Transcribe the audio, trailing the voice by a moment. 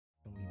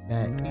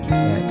back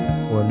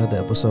for another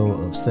episode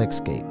of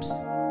Sexscapes.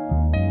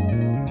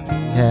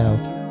 We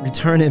have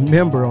returning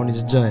member on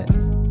this joint.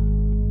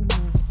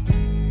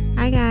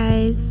 Hi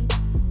guys.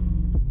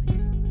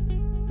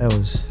 That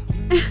was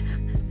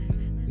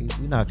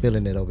we're not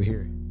feeling it over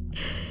here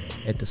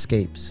at the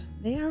Scapes.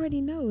 They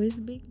already know it's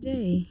Big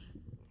J.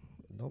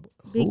 No,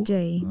 Big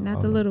J,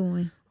 not the little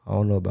one. I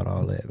don't know about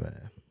all that,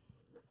 man.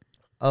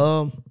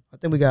 I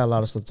think we got a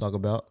lot of stuff to talk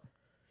about.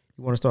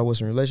 You want to start with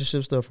some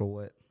relationship stuff or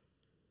what?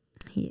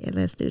 Yeah,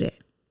 let's do that.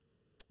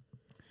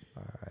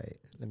 All right.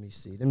 Let me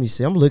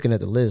see. I'm looking at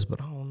the list,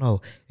 but I don't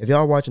know. If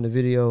y'all watching the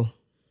video,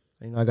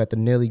 you know, I got the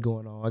Nelly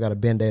going on. I got a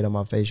Band-Aid on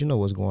my face. You know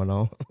what's going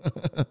on.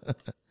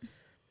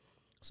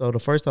 So the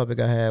first topic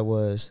I had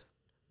was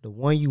the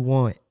one you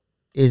want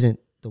isn't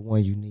the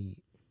one you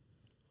need.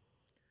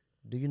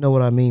 Do you know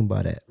what I mean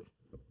by that?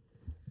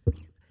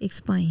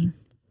 Explain.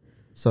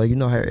 So you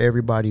know how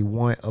everybody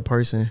want a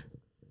person?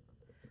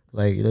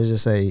 Like, let's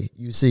just say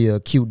you see a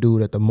cute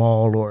dude at the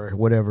mall or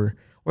whatever,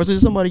 or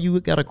it's somebody you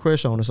got a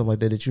crush on or something like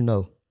that you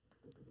know.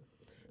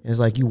 And it's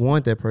like you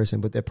want that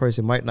person, but that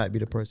person might not be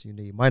the person you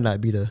need. Might not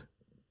be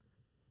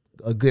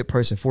a good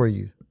person for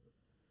you.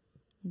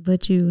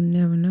 But you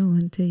never know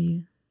until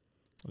you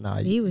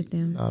be with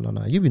them.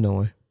 No. You be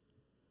knowing.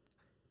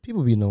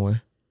 People be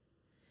knowing.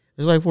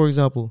 It's like, for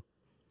example,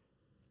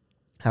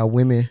 how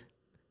women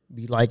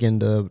be liking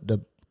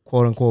the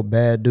quote unquote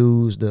bad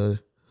dudes, the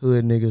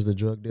hood niggas, the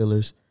drug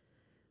dealers.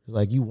 It's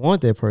like you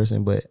want that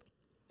person, but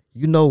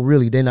you know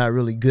really they're not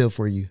really good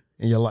for you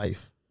in your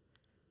life.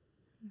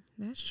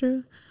 That's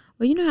true.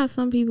 Well, you know how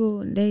some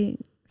people, they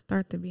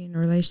start to be in a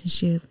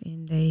relationship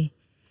and they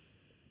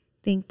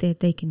think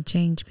that they can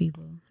change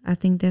people. I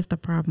think that's the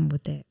problem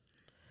with that.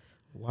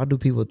 Why do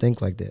people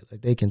think like that?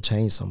 Like they can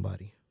change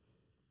somebody?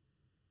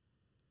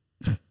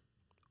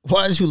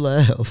 Why did you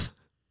laugh?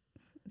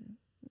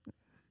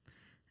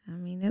 I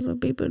mean, that's what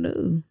people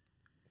do.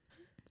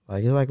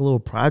 Like it's like a little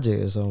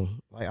project or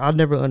something. Like I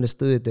never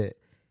understood that.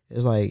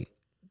 It's like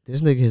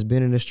this nigga has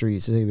been in the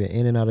streets, he's been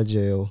in and out of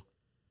jail,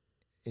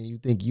 and you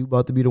think you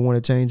about to be the one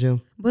to change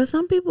him? But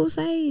some people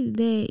say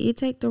that it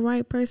take the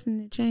right person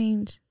to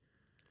change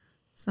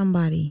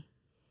somebody.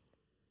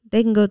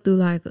 They can go through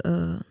like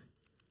a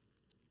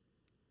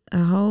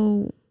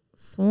whole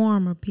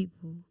swarm of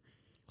people,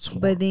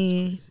 but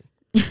then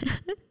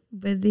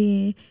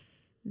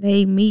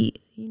they meet,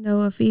 you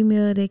know, a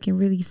female that can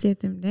really set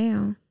them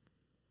down.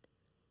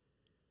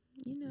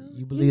 You know,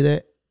 you believe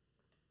that?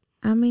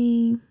 I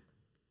mean,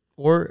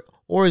 or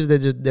is that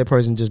just that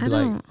person just be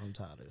like, I'm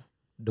tired of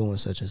doing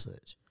such and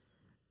such?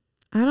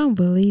 I don't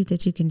believe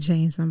that you can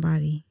change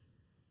somebody.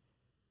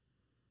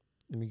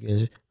 Let me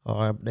guess.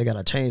 They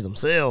gotta change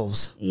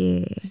themselves.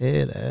 Yeah,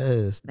 head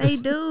ass. They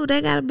do.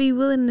 They gotta be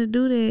willing to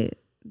do that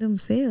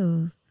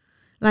themselves.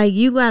 Like if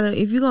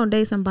you gonna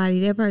date somebody,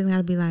 that person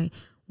gotta be like,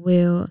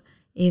 well,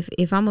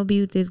 if I'm gonna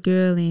be with this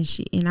girl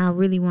and I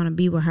really want to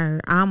be with her,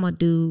 I'm gonna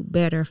do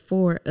better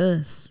for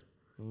us.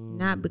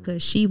 Not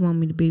because she want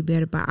me to be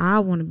better, but I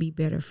want to be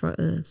better for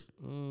us.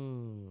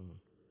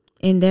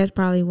 And that's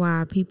probably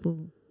why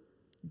people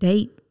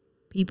date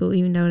people,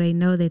 even though they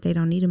know that they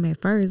don't need them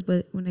at first.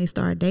 But when they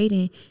start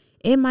dating,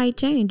 it might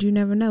change. You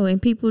never know. And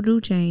people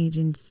do change,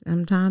 and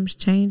sometimes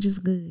change is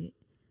good.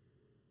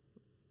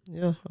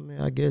 Yeah, I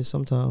mean, I guess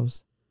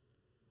sometimes.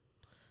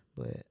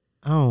 But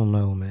I don't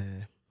know,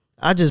 man.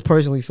 I just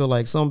personally feel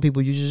like some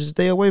people you just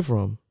stay away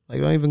from.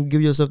 Like, don't even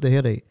give yourself the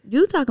headache.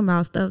 You talking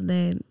about stuff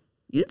that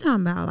you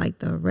talking about, like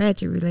the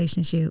ratchet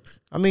relationships.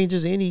 I mean,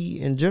 just any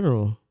in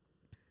general.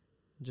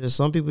 Just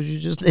some people you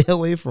just stay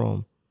away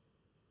from.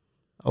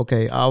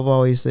 Okay, I've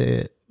always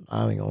said,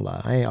 I ain't gonna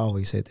lie, I ain't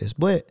always said this,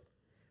 but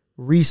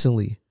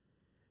recently,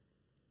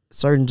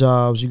 certain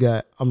jobs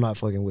I'm not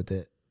fucking with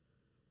that.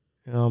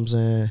 You know what I'm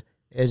saying?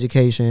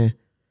 Education.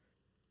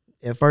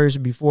 At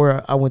first,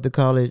 before I went to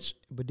college,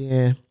 but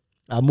then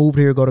I moved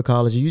here to go to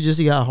college. You just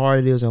see how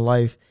hard it is in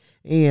life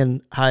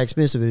and how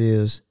expensive it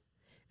is.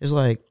 It's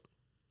like,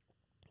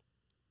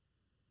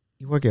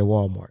 you work at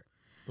Walmart.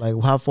 Like,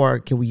 how far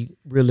can we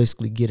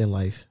realistically get in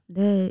life?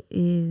 That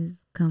is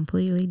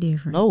completely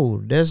different.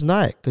 No, that's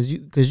not. Cause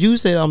you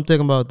said I'm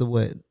talking about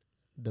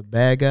the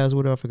bad guys,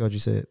 whatever. I forgot what you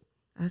said.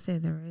 I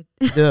said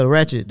the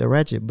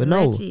ratchet. But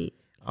no,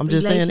 I'm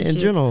just saying in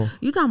general.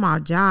 You talking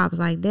about jobs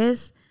like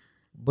this?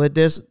 But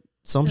that's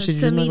some shit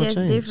you just not gonna change.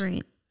 To me, that's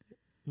different.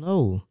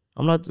 No,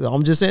 I'm not.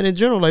 I'm just saying in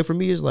general. Like for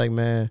me, it's like,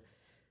 man,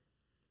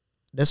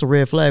 that's a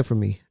red flag for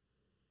me.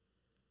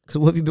 Cause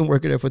what if you've been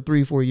working there for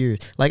 3-4 years?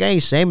 Like I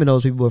ain't shaming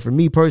those people, but for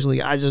me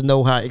personally, I just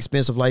know how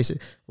expensive life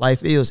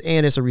is,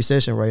 and it's a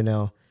recession right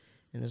now,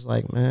 and it's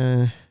like,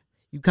 man,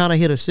 you kind of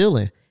hit a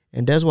ceiling,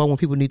 and that's why when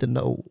people need to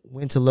know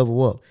when to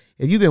level up.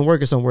 If you've been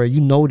working somewhere, you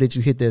know that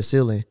you hit that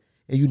ceiling,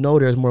 and you know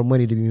there's more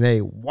money to be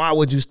made. Why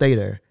would you stay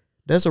there?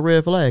 That's a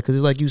red flag, because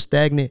it's like you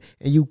stagnant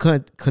and you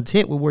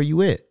content with where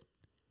you at.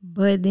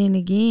 But then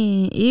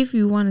again, if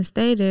you want to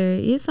stay there,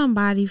 it's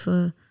somebody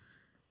for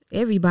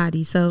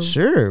everybody. So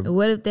sure.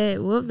 What if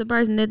the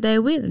person that they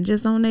with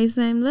just on their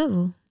same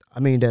level?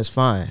 I mean, that's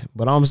fine.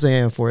 But I'm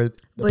saying for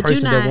the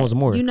person that wants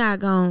more. You're not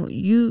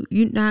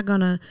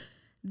gonna.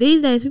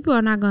 These days, people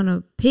are not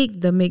gonna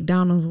pick the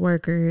McDonald's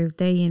worker if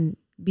they in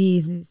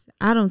business.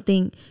 I don't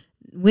think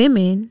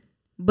women,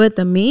 but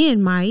the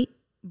men might.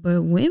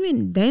 But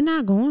women, they're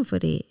not going for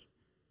that.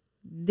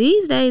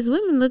 These days,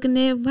 women looking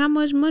at how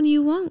much money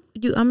you want.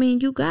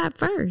 You got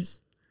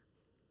first.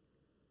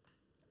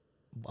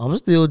 I'm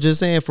still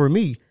just saying for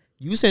me,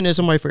 you saying there's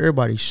somebody for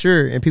everybody,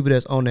 sure, and people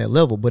that's on that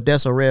level, but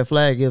that's a red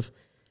flag if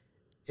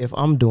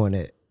I'm doing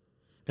that.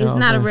 It's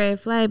not a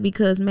red flag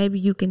because maybe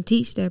you can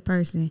teach that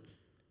person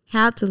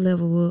how to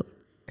level up.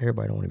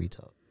 Everybody don't want to be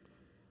taught.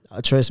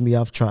 Trust me,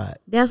 I've tried.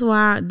 That's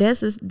why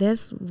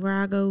that's where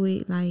I go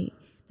with, like,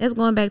 that's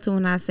going back to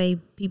when I say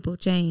people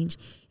change.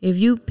 If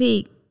you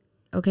pick,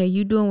 okay,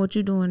 you doing what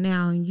you're doing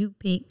now, and you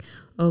pick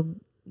a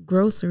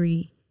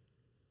grocery,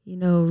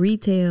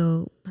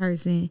 retail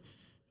person,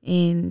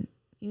 and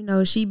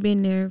she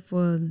been there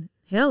for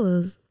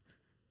hellas.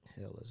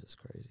 Hellas is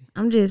crazy.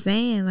 I'm just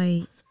saying,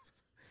 like,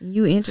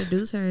 you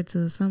introduce her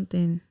to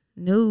something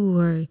new,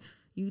 or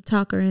you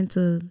talk her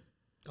into.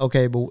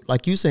 Okay, but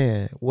like you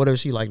saying, what if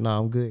she like, nah,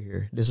 I'm good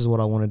here. This is what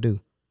I want to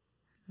do.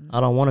 I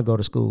don't want to go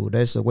to school.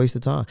 That's a waste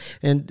of time.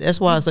 And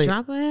that's why I say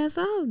drop her ass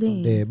off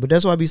then. Yeah, but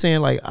that's why I be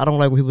saying, like, I don't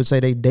like when people say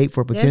they date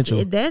for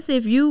potential. That's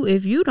if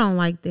you don't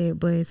like that,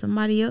 but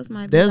somebody else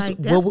might be like,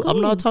 that's cool.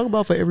 I'm not talking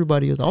about for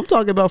everybody else. I'm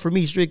talking about for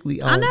me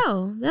strictly. I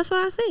know. That's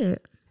what I said.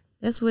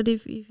 That's what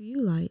if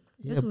you like.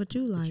 That's what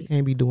you like. You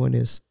can't be doing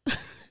this.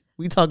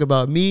 We talk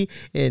about me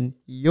and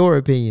your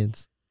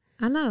opinions.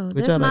 I know.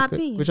 That's my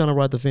opinion. We're trying to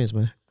ride the fence,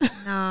 man.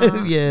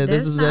 No. Yeah,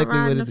 that's exactly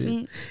what it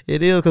is.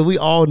 It is, because we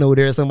all know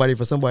there's somebody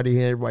for somebody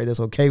and everybody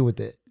that's okay with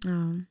it.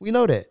 We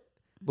know that.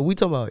 But we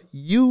talking about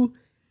you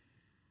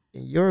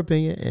and your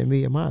opinion and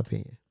me and my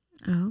opinion.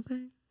 Oh,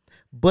 okay.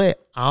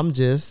 But I'm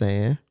just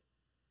saying,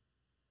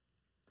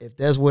 if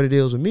that's what it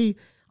is with me,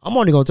 I'm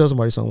only going to tell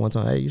somebody something one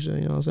time. Hey, you should,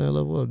 you know what I'm saying?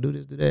 Level up, do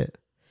this, do that.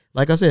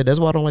 Like I said, that's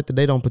why I don't like to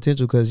date on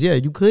potential, because, yeah,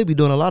 you could be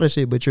doing a lot of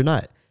shit, but you're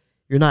not.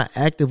 You're not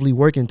actively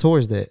working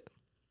towards that.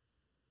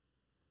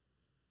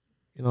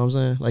 You know what I'm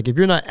saying? Like, if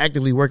you're not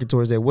actively working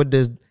towards that, what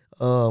does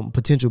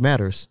potential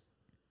matters?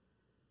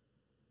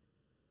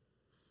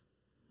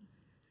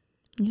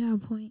 You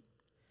have a point.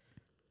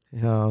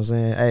 You know what I'm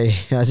saying? Hey,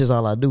 that's just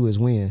all I do is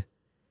win.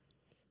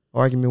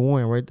 Argument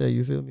won right there,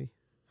 you feel me?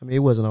 I mean, it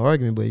wasn't an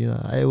argument, but,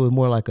 it was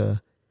more like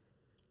a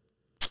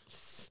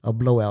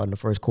blowout in the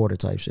first quarter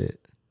type shit.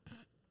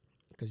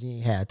 Because you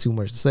ain't had too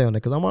much to say on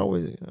that. Because I'm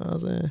always, you know what I'm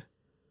saying?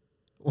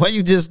 Why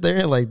you just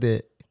staring like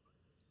that?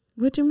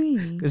 What you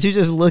mean? Because you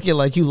just looking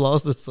like you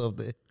lost or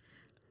something.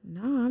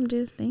 No, I'm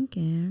just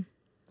thinking.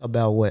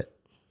 About what?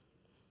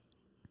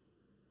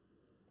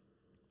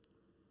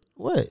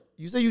 What?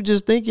 You say you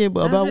just thinking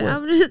about what?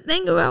 I'm just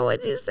thinking about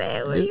what you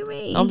said. What do you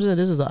mean? I'm saying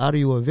this is an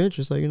audio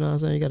adventure, so you know what I'm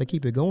saying? You got to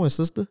keep it going,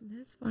 sister.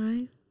 That's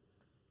fine.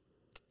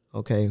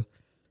 Okay.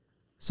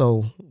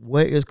 So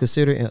what is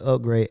considered an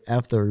upgrade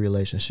after a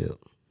relationship?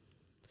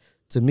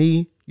 To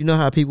me, you know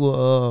how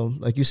people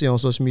like you see on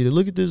social media,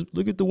 look at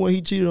the one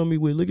he cheated on me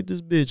with, look at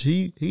this bitch,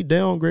 he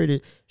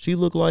downgraded, she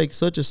looked like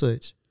such and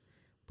such.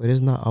 But it's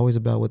not always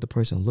about what the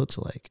person looks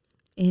like.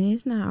 And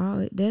that's not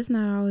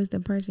always the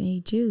person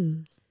he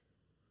choose.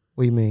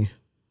 What do you mean?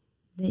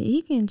 That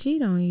he can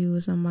cheat on you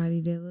with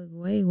somebody that look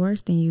way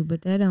worse than you,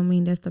 but that don't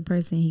mean that's the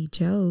person he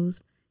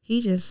chose.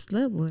 He just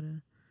slept with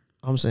her.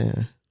 I'm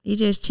saying he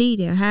just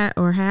cheated,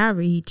 or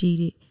however he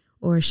cheated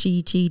or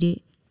she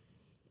cheated.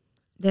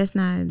 That's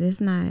not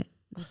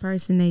the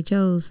person they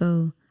chose,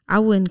 so I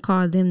wouldn't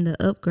call them the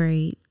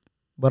upgrade.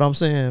 But I'm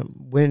saying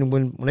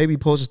when they be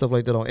posting stuff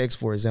like that on X,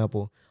 for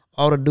example,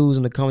 all the dudes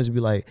in the comments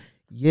be like,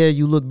 "Yeah,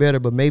 you look better,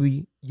 but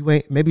maybe you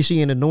ain't. Maybe she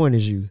ain't annoying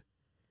as you.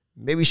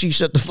 Maybe she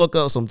shut the fuck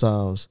up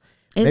sometimes.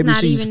 Maybe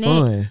she's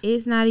fun."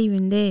 It's not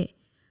even that,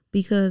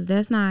 because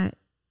that's not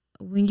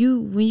when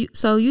you.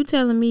 So you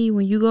telling me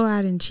when you go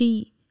out and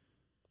cheat?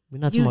 We're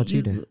not talking about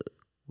cheating.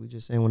 We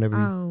just saying whenever.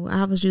 Oh,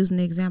 I was using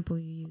the example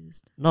you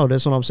used. No,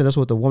 that's what I'm saying. That's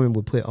what the woman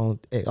would put on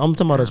X. I'm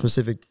talking about a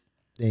specific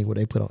thing where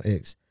they put on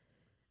X,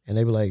 and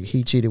they be like,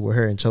 he cheated with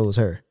her and chose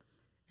her,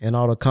 and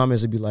all the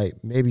comments would be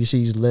like, maybe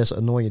she's less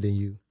annoying than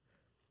you.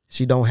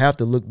 She don't have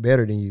to look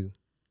better than you.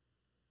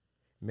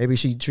 Maybe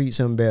she treats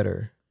him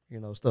better.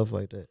 Stuff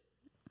like that.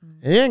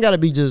 And it ain't got to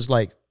be just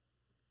like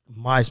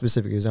my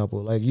specific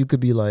example. Like, you could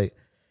be like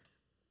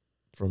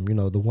from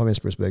the woman's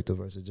perspective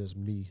versus just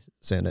me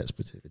saying that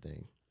specific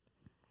thing.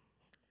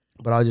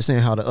 But I was just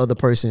saying how the other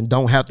person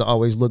don't have to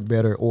always look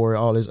better or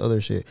all this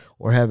other shit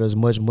or have as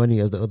much money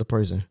as the other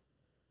person.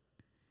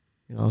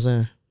 You know what I'm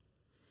saying?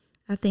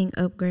 I think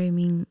upgrade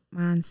mean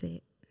mindset.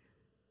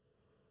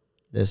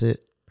 That's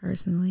it?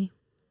 Personally.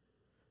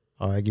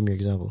 All right, give me an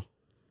example.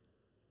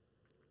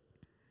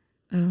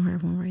 I don't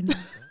have one right now.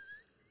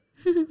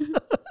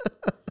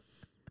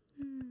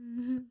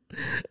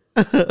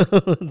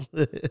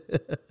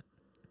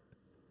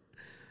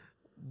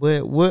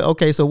 But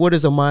okay, so what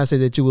is a mindset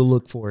that you would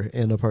look for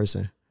in a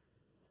person?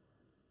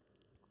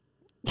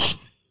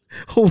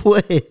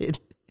 What?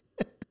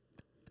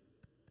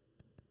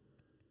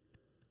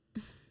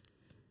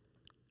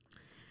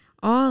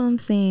 All I'm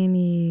saying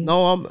is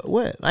No, I'm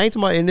what? I ain't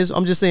talking about in this.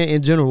 I'm just saying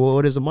in general.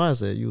 What is the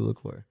mindset you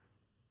look for?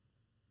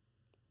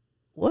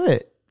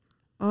 What?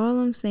 all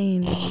I'm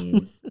saying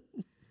is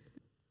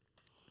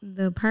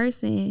the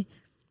person.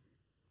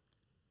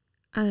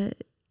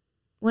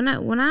 When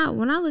I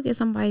look at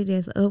somebody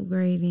that's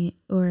upgrading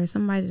or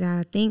somebody that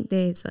I think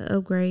that's an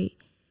upgrade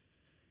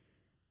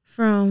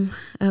from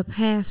a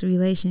past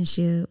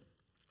relationship,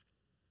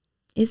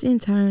 it's in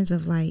terms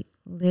of like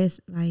less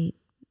like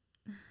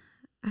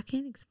I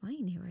can't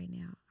explain it right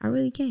now. I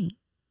really can't.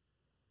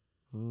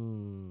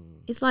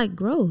 It's like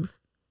growth.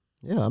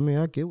 Yeah, I mean,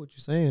 I get what you're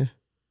saying.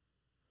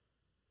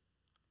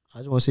 I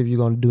just want to see if you're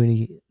gonna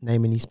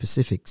name any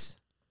specifics.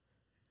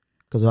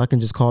 Because I can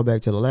just call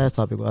back to the last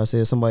topic where I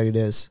said somebody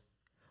that's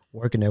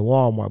working at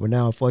Walmart, but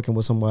now I'm fucking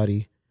with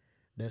somebody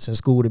that's in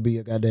school to be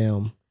a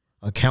goddamn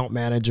account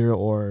manager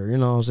or, you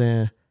know what I'm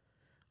saying,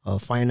 a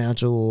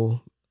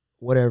financial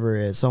whatever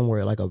at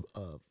somewhere like I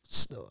don't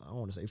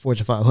want to say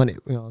Fortune 500,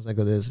 you know what I'm saying,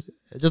 because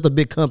it's just a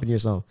big company or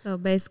something. So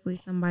basically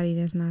somebody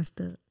that's not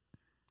stuck.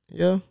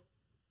 Yeah.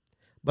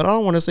 But I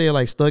don't want to say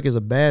like stuck is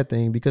a bad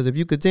thing, because if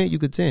you content, you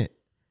content.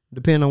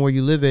 Depending on where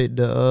you live at,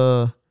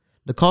 the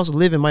cost of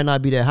living might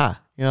not be that high.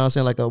 You know what I'm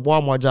saying? Like a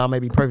Walmart job may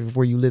be perfect for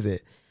where you live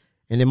at.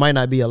 And there might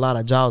not be a lot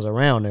of jobs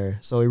around there.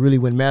 So it really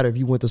wouldn't matter if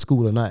you went to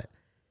school or not.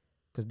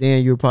 Because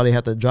then you'll probably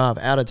have to drive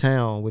out of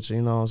town, which,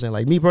 you know what I'm saying?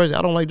 Like me personally,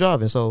 I don't like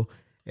driving. So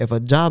if a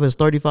job is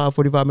 35,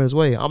 45 minutes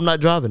away, I'm not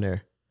driving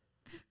there.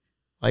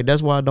 Like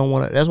that's why I would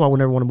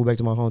never want to move back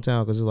to my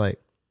hometown, because it's like,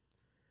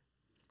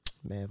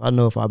 man,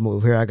 if I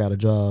move here, I got to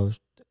drive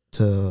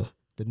to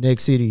the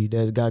next city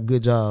that's got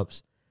good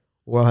jobs.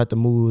 Or I'll have to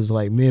move to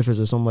like Memphis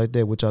or something like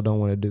that, which I don't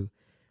want to do.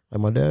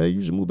 Like my dad,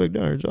 you should move back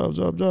down here.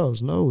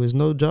 Jobs. No, there's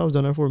no jobs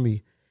down there for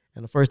me.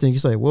 And the first thing you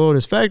say, well,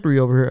 there's factory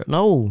over here.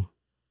 No,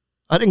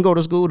 I didn't go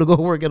to school to go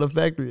work at a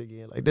factory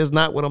again. Like that's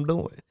not what I'm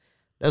doing.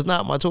 That's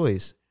not my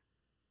choice.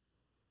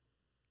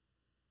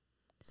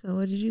 So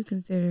what did you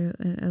consider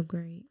an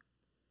upgrade?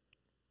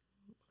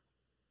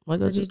 Like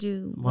What did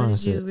you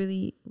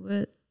really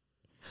what?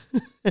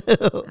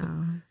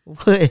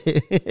 What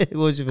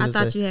was you finna I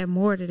thought say? you had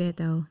more to that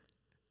though.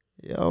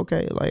 Yeah,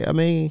 okay. Like I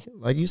mean,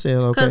 like you said,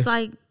 okay. Because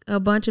like a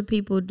bunch of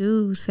people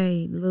do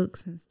say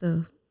looks and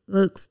stuff.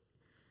 Looks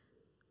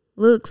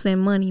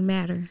and money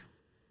matter.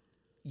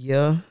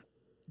 Yeah,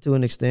 to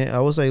an extent,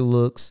 I would say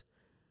looks.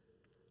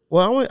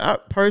 Well, I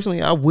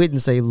personally, I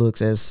wouldn't say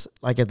looks as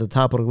like at the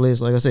top of the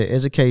list. Like I said,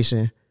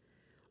 education,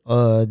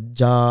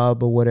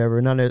 job or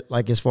whatever. Not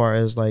like as far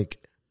as like,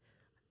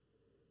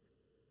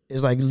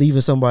 it's like leaving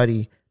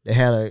somebody that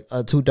had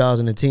a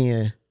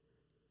 2010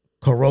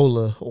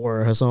 Corolla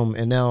or something,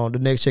 and now the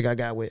next chick I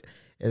got with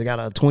has got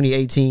a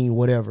 2018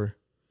 whatever.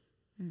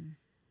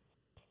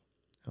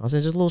 I was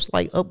saying just a little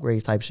slight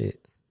upgrades type shit.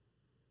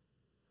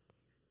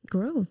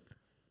 Growth.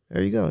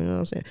 There you go. You know what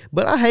I'm saying?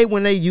 But I hate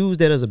when they use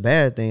that as a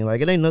bad thing.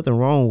 Like it ain't nothing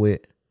wrong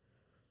with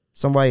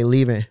somebody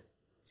leaving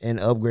and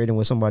upgrading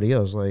with somebody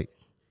else. Like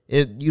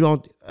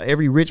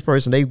every rich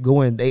person, they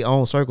go in their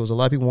own circles. A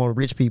lot of people want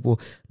rich people.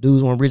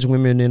 Dudes want rich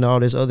women and all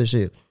this other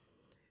shit.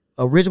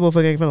 A rich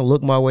motherfucker ain't finna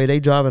look my way. They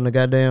driving a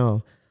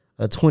goddamn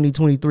a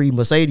 2023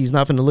 Mercedes,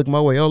 not finna look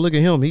my way. Oh, look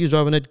at him. He's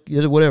driving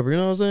that whatever. You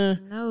know what I'm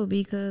saying? No,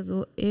 because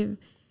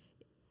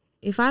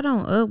if I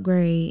don't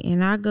upgrade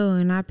and I go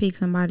and I pick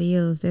somebody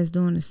else that's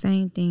doing the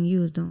same thing you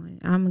was doing,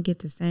 I'm gonna get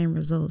the same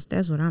results.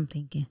 That's what I'm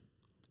thinking.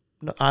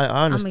 No,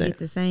 I understand. I'm gonna get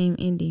the same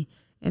ending,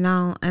 and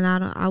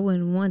I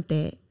wouldn't want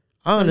that.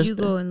 I understand.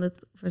 So you go and look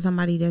for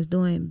somebody that's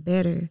doing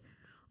better,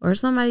 or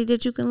somebody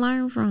that you can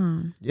learn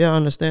from. Yeah, I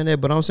understand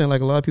that, but I'm saying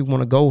like a lot of people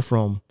want to go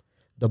from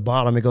the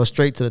bottom and go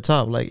straight to the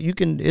top. Like you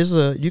can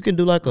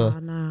do like a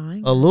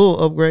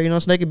little upgrade. You know,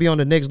 so they can be on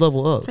the next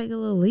level up. Take a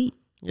little leap.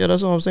 Yeah,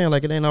 that's what I'm saying.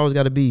 Like it ain't always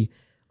got to be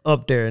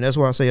up there, and that's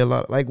why I say a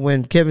lot. Like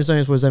when Kevin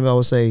Samuels, for example, I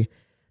would say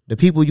the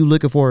people you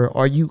looking for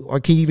or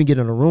can you even get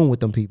in a room with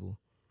them people?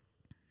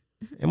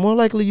 And more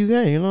likely you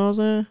can. You know what I'm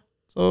saying?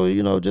 So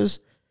you know,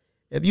 just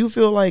if you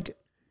feel like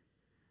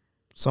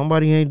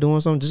somebody ain't doing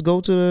something, just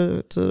go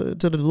to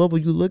the level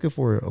you looking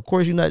for. Of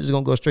course, you're not just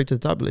gonna go straight to the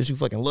top unless you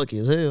fucking lucky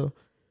as hell.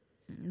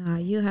 Nah,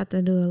 you have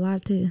to do a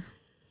lot to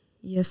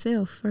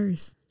yourself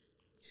first.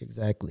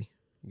 Exactly.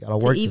 You gotta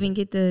work to even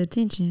get the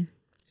attention.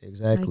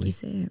 Exactly. Like you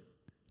said.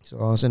 So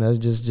all I'm saying is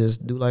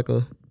just do like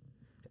a.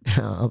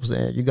 I'm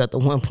saying you got the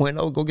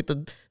 1.0, go get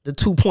the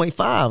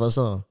 2.5 or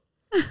something.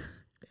 You know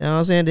what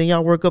I'm saying? Then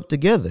y'all work up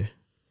together.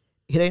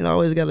 It ain't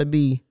always got to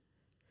be.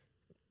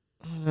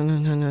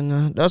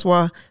 No. That's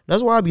why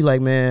I be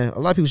like, man, a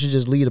lot of people should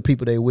just lead the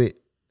people they with.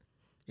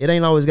 It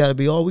ain't always got to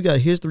be, oh, we got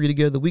history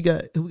together. We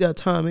got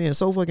time in.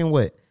 So fucking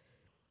what?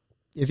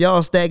 If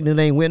y'all stagnant,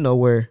 ain't went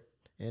nowhere,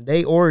 and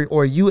they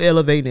or you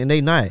elevating and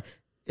they not,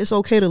 it's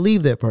okay to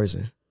leave that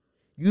person.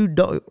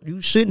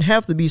 You shouldn't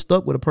have to be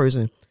stuck with a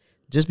person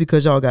just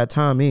because y'all got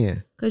time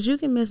in. Because you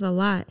can miss a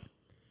lot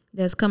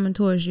that's coming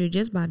towards you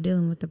just by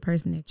dealing with the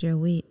person that you're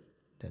with.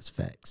 That's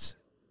facts.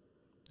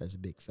 That's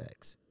big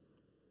facts.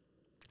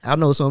 I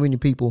know so many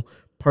people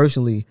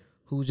personally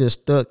who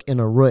just stuck in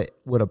a rut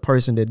with a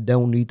person that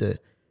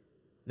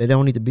they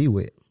don't need to be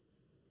with.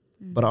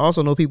 But I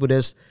also know people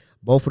that's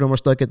both of them are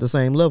stuck at the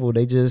same level.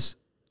 They just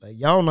like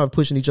y'all not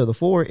pushing each other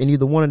forward, and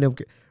either one of them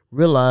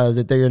realize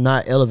that they're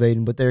not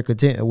elevating, but they're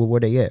content with where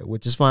they at,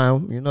 which is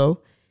fine, you know.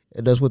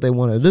 And that's what they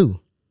want to do.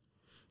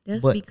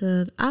 That's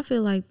because I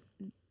feel like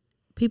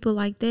people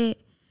like that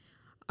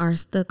are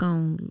stuck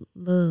on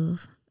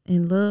love,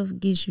 and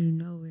love gets you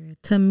nowhere.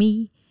 To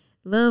me,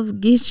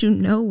 love gets you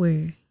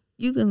nowhere.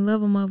 You can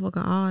love a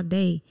motherfucker all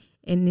day,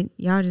 and then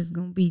y'all just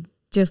gonna be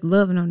just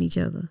loving on each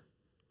other.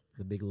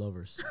 The big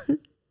lovers,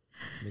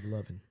 big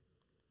loving.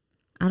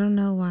 I don't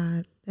know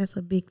why that's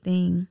a big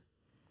thing.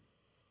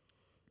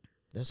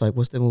 That's like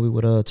what's that movie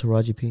with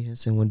Taraji P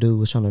Henson when dude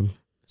was trying to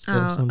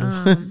sell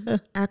something?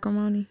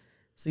 Acrimony.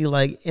 See,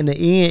 like in the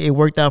end, it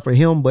worked out for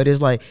him, but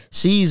it's like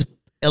she's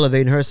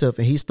elevating herself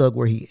and he's stuck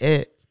where he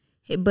at.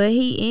 But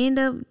he end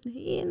up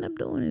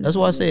doing it. That's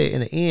why I said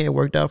in the end it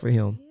worked out for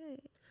him.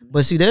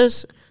 But see,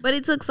 but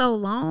it took so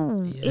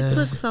long. Yeah. It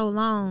took so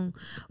long.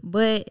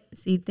 But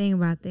see, the thing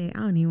about that, I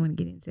don't even want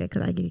to get into that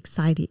because I get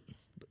excited.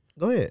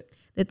 Go ahead.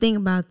 The thing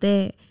about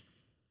that,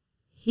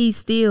 he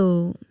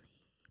still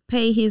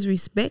paid his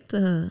respect to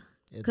her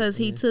because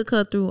he took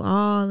her through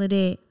all of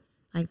that.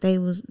 Like they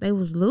was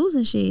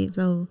losing shit,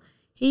 so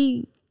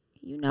he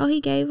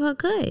gave her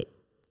cut.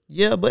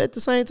 Yeah, but at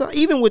the same time,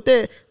 even with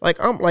that, like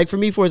I'm like for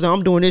me, for example,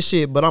 I'm doing this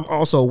shit, but I'm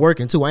also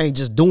working too. I ain't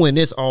just doing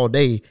this all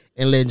day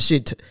and letting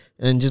shit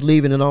and just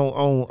leaving it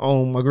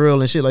on my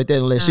girl and shit like that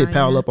and let shit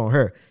pile up on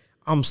her.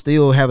 I'm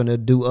still having to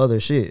do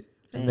other shit.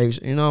 And make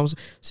sure, you know what I'm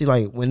saying? See,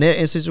 like when that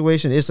in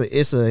situation, it's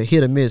a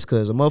hit or miss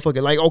because a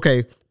motherfucker, like,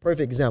 okay,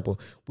 perfect example.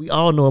 We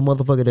all know a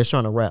motherfucker that's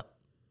trying to rap.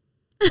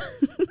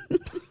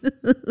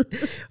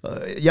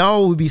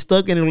 Y'all would be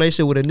stuck in a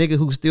relationship with a nigga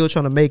who's still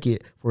trying to make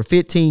it for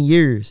 15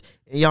 years.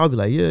 And y'all be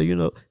like, yeah, you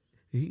know,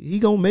 he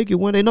gonna make it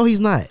one day. No,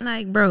 he's not.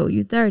 Like, bro,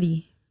 you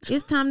 30.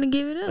 It's time to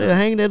give it up. Yeah,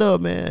 hang that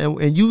up, man.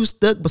 And you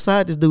stuck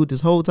beside this dude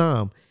this whole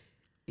time.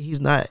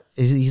 He's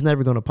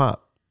never gonna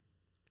pop.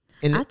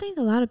 And I think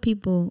a lot of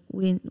people,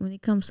 when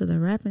it comes to the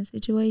rapping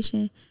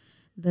situation,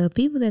 the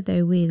people that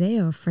they're with, they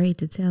are afraid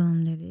to tell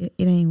them that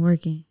it ain't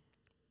working.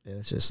 Yeah,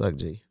 that shit suck,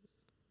 G.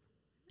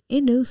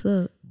 It do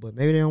suck. But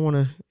maybe they don't want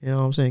to, you know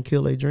what I'm saying,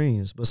 kill their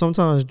dreams. But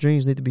sometimes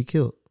dreams need to be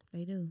killed.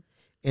 They do.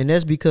 And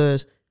that's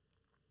because,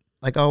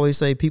 like I always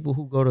say, people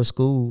who go to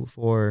school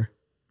for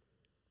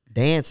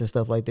dance and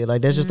stuff like that,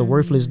 like that's just a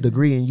worthless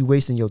degree and you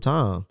wasting your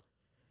time.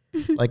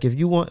 Like if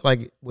you want,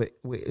 like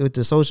with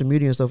the social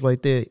media and stuff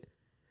like that,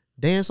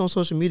 dance on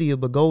social media,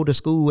 but go to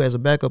school as a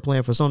backup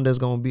plan for something that's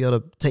going to be able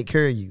to take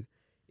care of you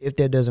if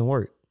that doesn't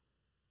work.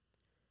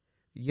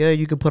 Yeah,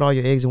 you can put all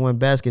your eggs in one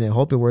basket and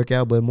hope it work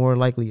out, but more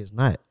likely it's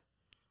not.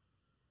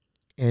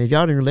 And if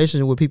y'all in a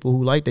relationship with people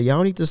who like that,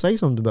 y'all need to say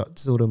something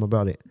to them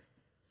about it.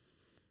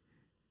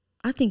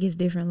 I think it's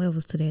different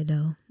levels to that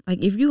though.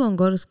 Like if you're gonna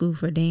go to school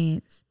for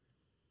dance,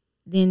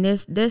 then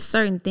there's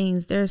certain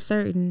things, there's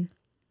certain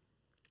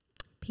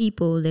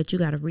people that you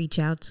gotta reach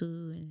out to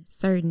and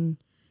certain,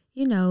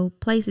 you know,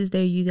 places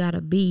there you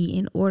gotta be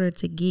in order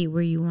to get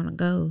where you wanna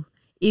go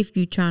if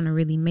you're trying to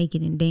really make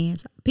it in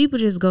dance. People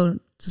just go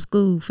to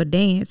school for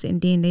dance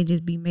and then they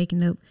just be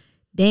making up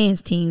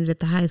dance teams at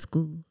the high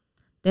school.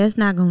 That's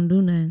not gonna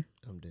do nothing.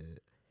 I'm dead.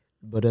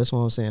 But that's what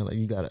I'm saying. Like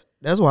you gotta.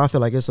 That's why I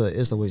feel like it's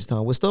a waste of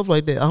time with stuff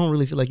like that. I don't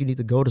really feel like you need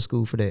to go to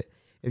school for that.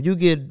 If you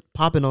get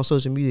popping on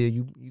social media,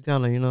 you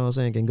kind of, you know what I'm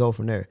saying, can go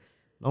from there.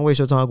 Don't waste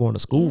your time going to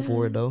school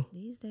for it though.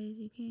 These days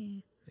you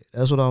can.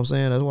 That's what I'm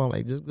saying. That's why I'm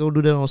like, just go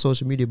do that on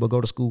social media, but go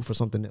to school for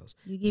something else.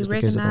 You get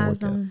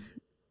recognized on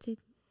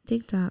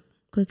TikTok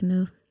quick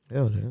enough.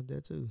 Yeah,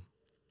 that too.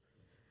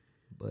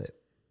 But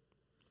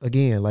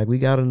again, like we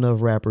got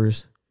enough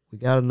rappers. We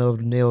got enough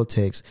nail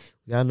techs.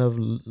 We got enough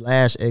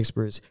lash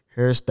experts,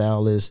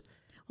 hairstylists.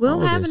 We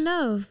don't have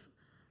enough.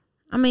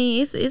 I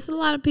mean, it's a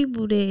lot of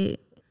people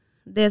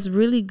that's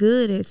really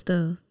good at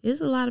stuff.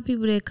 It's a lot of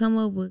people that come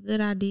up with good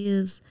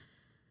ideas.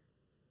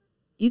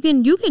 You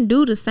can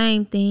do the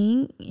same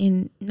thing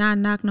and not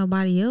knock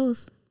nobody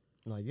else.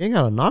 No, you ain't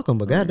gotta knock them,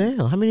 but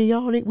goddamn, how many of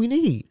y'all think we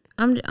need?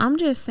 I'm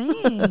just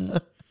saying,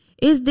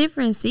 it's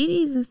different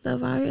cities and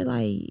stuff out here.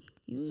 Like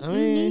you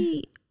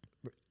need.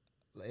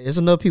 There's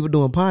enough people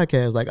doing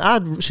podcasts. Like I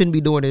shouldn't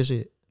be doing this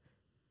shit,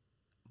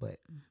 but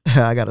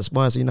I got a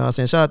sponsor. You know what I'm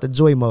saying? Shout out to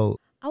Joy Mode.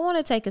 I want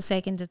to take a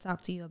second to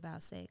talk to you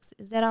about sex.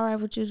 Is that all right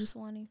with you,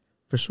 Swanee?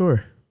 For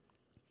sure.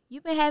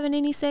 You been having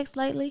any sex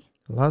lately?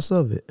 Lots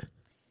of it.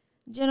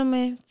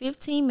 Gentlemen,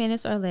 15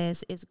 minutes or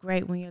less is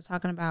great when you're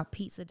talking about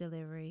pizza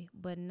delivery,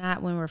 but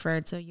not when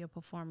referred to your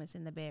performance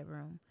in the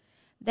bedroom.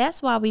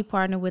 That's why we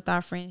partner with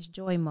our friends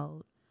Joy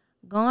Mode.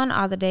 Gone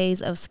are the days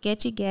of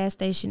sketchy gas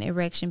station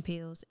erection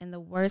pills and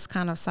the worst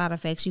kind of side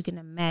effects you can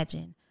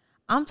imagine.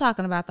 I'm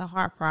talking about the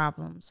heart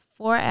problems,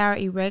 4-hour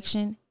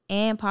erection,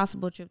 and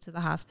possible trip to the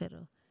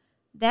hospital.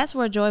 That's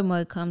where Joy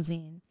Mode comes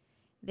in.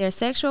 Their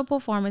sexual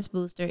performance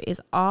booster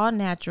is all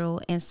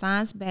natural and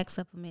science-backed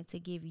supplement to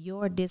give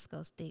your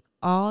disco stick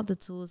all the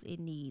tools it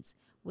needs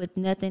with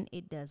nothing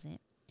it doesn't.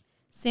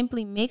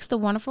 Simply mix the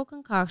wonderful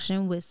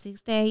concoction with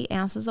 6 to 8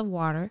 ounces of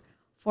water,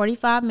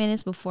 45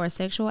 minutes before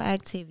sexual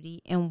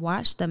activity, and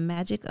watch the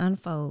magic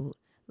unfold,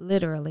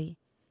 literally.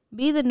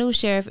 Be the new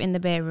sheriff in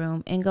the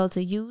bedroom and go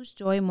to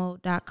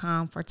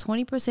usejoymode.com for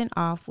 20%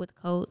 off with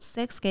code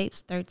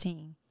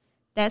SEXSCAPES13.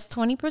 That's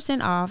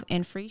 20% off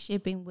and free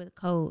shipping with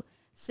code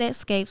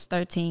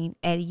SEXSCAPES13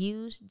 at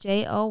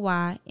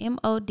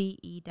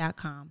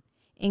usejoymode.com.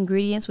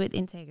 Ingredients with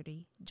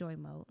integrity. Joy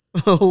Mode.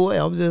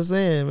 Well, I'm just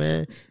saying,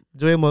 man.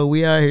 Joy Mode,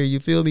 we out here. You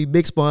feel me?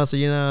 Big sponsor,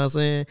 you know what I'm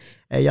saying?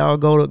 Hey, y'all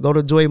go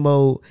to Joy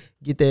Mode.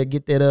 Get that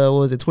what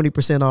was it,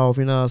 20% off,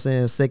 you know what I'm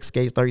saying?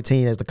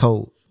 SEXSCAPES13 as the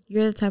code.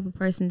 You're the type of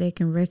person that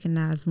can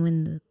recognize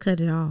when to cut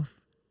it off.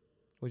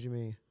 What you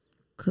mean?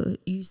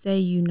 You say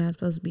you're not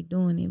supposed to be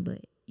doing it, but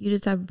you're the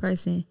type of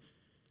person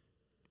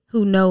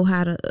who know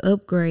how to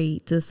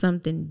upgrade to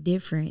something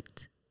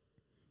different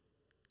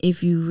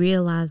if you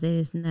realize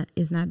that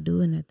it's not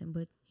doing nothing.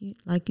 But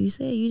like you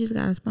said, you just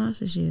got a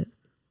sponsorship.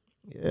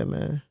 Yeah,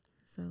 man.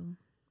 So,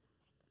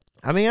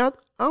 I mean, I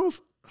don't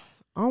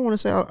want to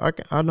say I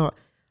don't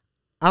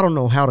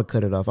know how to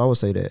cut it off. I would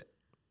say that.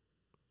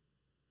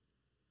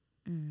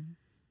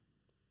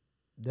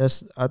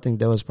 I think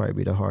that was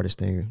probably the hardest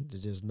thing,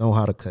 to just know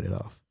how to cut it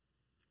off.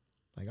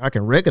 Like, I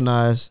can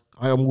recognize,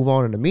 I'll move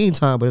on in the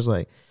meantime, but it's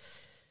like,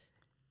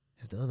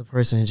 if the other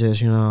person just,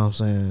 you know what I'm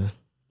saying,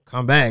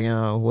 come back, you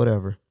know,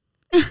 whatever.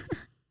 But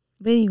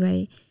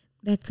anyway,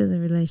 back to the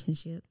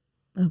relationship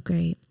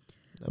upgrade.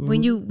 I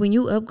mean, when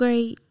you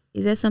upgrade,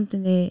 is that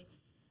something that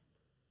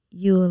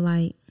you'll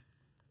like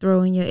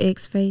throw in your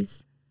ex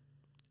face?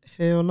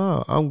 Hell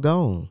no, I'm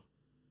gone.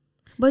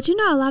 But you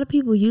know, a lot of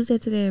people use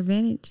that to their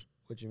advantage.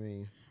 What you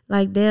mean?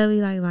 Like, they'll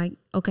be like,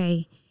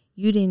 okay,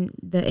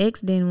 the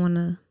ex didn't want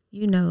to,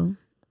 you know,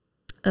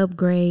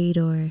 upgrade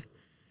or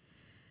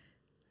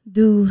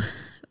do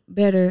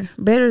better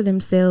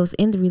themselves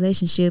in the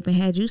relationship and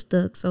had you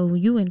stuck. So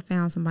you went and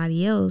found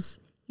somebody else,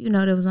 you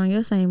know, that was on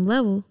your same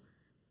level.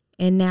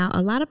 And now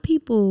a lot of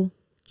people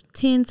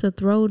tend to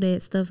throw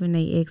that stuff in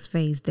their ex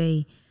face.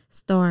 They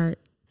start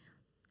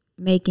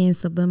making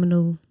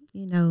subliminal,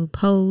 you know,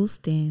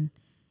 posts and,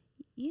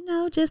 you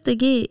know, just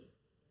to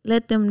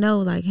let them know,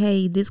 like,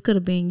 hey, this could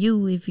have been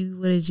you if you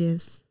would have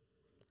just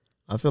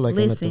I feel like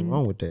there's nothing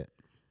wrong with that.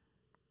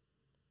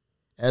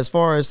 As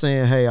far as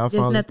saying, hey,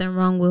 there's nothing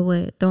wrong with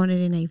what? Throwing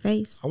it in their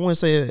face? I want to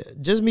say,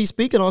 just me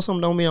speaking on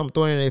something don't mean I'm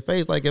throwing it in their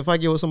face. Like, if I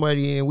get with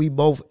somebody and we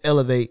both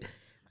elevate.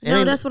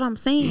 No, that's what I'm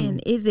saying.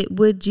 Is it,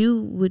 would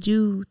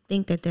you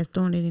think that that's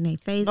throwing it in their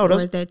face? No,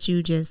 or is that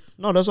you just...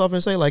 No, that's what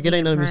I'm saying. Like, it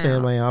ain't nothing me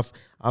saying, man,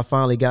 I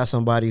finally got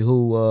somebody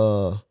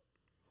who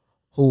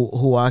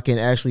I can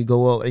actually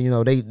go up, you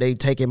know, they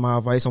taking my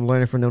advice. I'm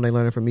learning from them. They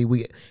learning from me.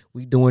 We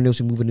doing this.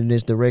 We moving in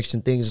this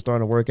direction. Things are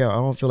starting to work out. I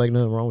don't feel like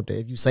nothing wrong with that.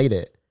 If you say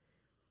that,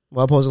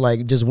 well, I'm supposed to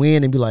like just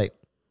win and be like,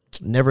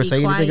 never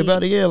say quiet. Anything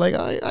about it. Yeah, like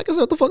I can say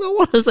what the fuck I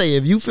want to say.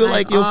 If you feel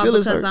like your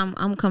feelings because hurt.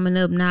 I'm coming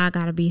up now, I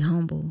gotta be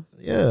humble.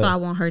 Yeah, so I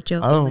won't hurt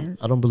your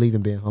feelings. I don't believe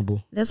in being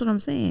humble. That's what I'm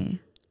saying.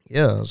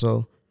 Yeah,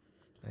 so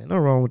ain't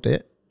nothing wrong with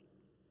that.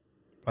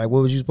 Like,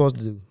 what was you supposed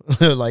to do?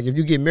 Like, if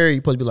you get married, you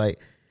supposed to be like,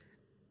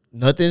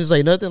 nothing,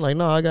 say nothing. Like,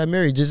 no, I got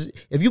married. Just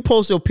if you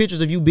post your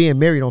pictures of you being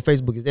married on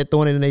Facebook, is that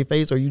throwing it in their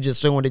face, or you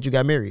just showing that you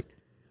got married?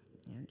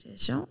 I'm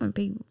just showing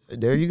people.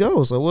 There you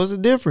go. So what's the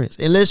difference?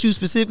 Unless you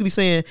specifically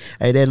saying,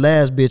 hey, that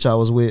last bitch I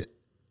was with,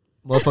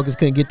 motherfuckers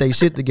couldn't get their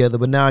shit together,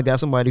 but now I got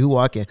somebody who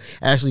I can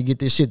actually get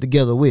this shit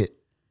together with.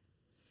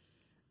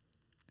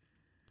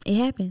 It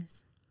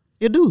happens.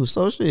 It do.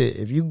 So shit,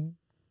 if you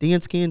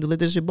thin skinned to let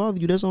that shit bother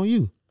you, that's on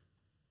you.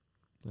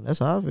 And that's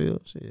how I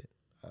feel. Shit,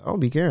 I don't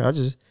be caring. I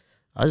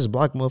just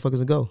block motherfuckers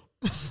and go.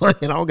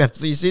 And I don't got to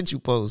see shit you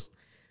post.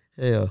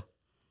 Yeah.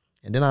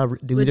 And then I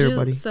delete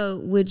everybody. So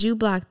would you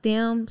block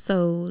them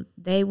so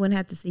they wouldn't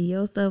have to see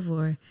your stuff,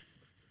 or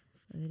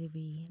would it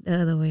be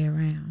the other way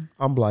around?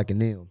 I'm blocking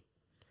them.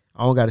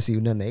 I don't got to see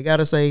nothing they got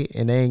to say,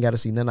 and they ain't got to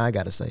see nothing I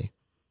got to say.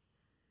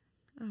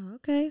 Oh,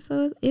 okay.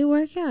 So it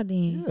worked out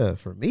then. Yeah,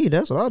 for me,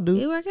 that's what I do.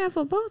 It worked out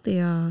for both of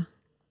y'all.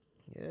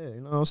 Yeah,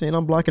 you know what I'm saying?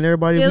 I'm blocking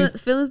everybody.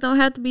 Feelings don't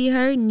have to be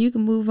hurt, and you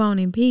can move on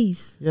in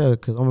peace. Yeah,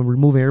 because I'm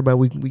removing everybody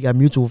we got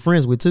mutual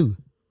friends with too.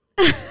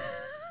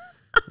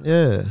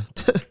 Yeah.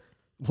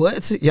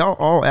 What? Y'all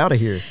all out of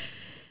here.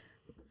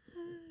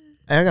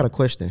 Hey, I got a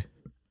question.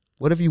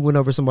 What if you went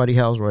over somebody's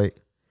house, right?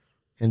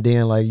 And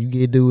then like you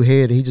get dude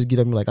head and he just get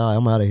up and be like, all right,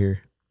 I'm out of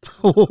here.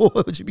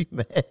 Would you be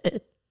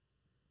mad?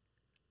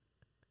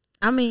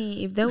 I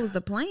mean, if that was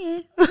the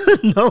plan.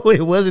 No,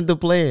 it wasn't the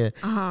plan.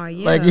 Oh,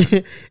 yeah. Like,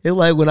 it's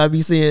like when I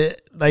be seeing,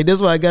 like, that's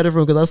where I got it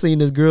from, because I seen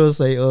this girl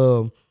say,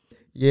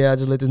 yeah, I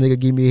just let this nigga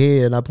give me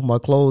head and I put my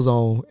clothes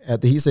on.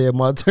 After he said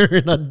my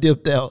turn, I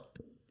dipped out.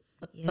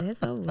 Yeah,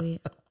 that's over with.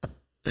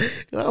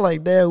 And I'm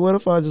like, Dad, what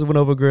if I just went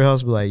over a girl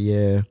house and be like,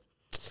 yeah,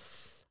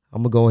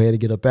 I'm going to go ahead and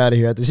get up out of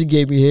here after she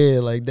gave me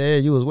head. Like,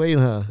 Dad, you was waiting,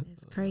 huh?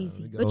 That's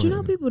crazy. But you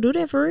know people do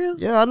that for real?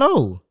 Yeah, I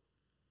know.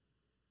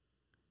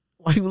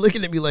 Why you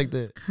looking at me like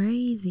that? That's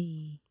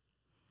crazy.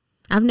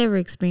 I've never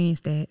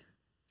experienced that.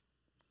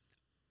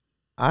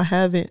 I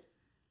haven't,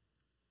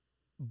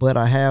 but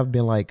I have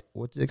been like,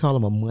 what do they call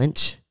them, a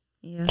munch?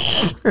 Yeah.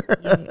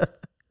 Yeah.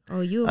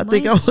 Oh, you? I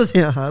think I was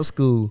in high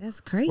school That's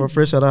crazy. or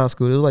fresh out of high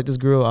school. It was like this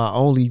girl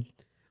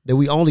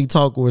we only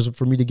talk was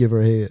for me to give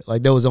her head.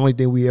 Like that was the only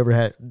thing we ever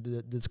had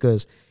to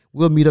discuss.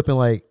 We'll meet up in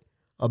like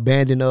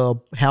abandoned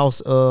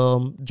house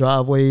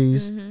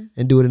driveways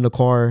and do it in the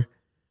car.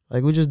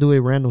 Like we just do it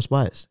at random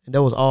spots. And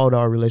that was all that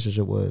our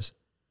relationship was.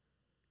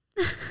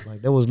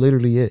 Like that was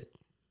literally it.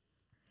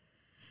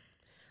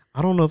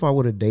 I don't know if I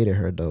would have dated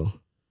her though.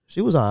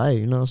 She was alright,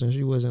 you know what I'm saying?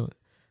 She wasn't.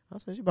 I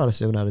said she about a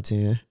 7 out of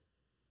 10.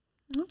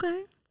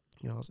 Okay.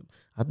 You know what I'm saying?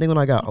 I think when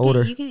I got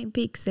older, You can't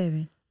pick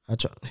 7. I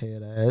try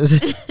head ass.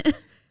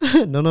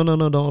 No, don't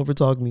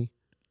overtalk me.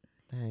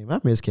 Dang, I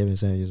miss Kevin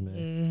Samuels, man.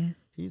 Yeah.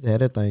 He used to have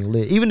that thing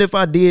lit. Even if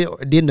I did or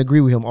didn't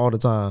agree with him all the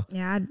time.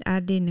 Yeah, I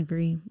didn't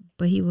agree,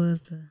 but he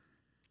was the.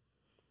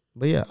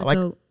 But yeah, the like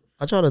goat.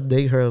 I tried to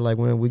date her like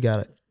when we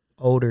got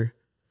older.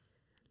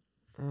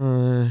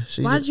 Why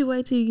did you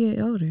wait till you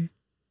get older?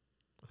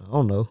 I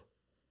don't know.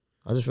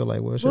 I just feel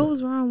like What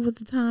was wrong with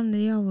the time that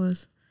y'all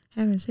was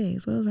having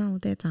sex? What was wrong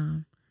with that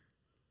time?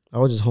 I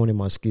was just honing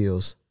my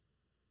skills.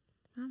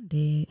 I'm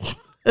dead.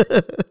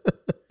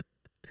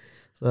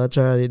 So I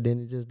tried it,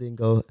 then it just didn't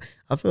go.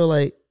 I feel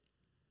like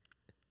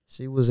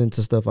she was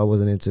into stuff I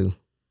wasn't into,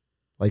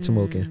 like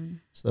smoking,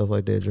 stuff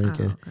like that,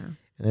 drinking. Oh, okay.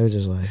 And it was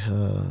just like,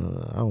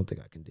 I don't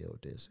think I can deal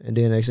with this. And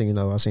then next thing you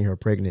know, I seen her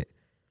pregnant.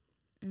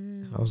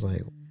 I was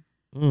like,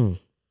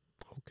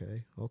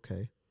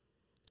 okay.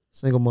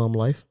 Single mom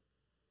life.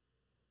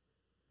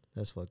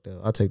 That's fucked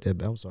up. I'll take that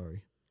back. I'm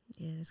sorry.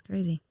 Yeah, that's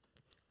crazy.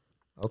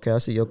 Okay, I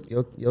see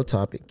your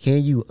topic.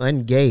 Can you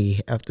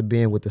ungay after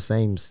being with the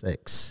same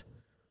sex?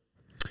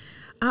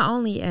 I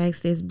only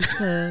ask this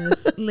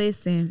because,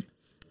 listen,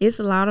 it's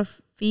a lot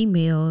of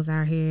females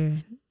out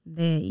here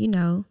that, you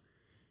know,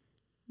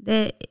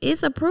 that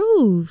it's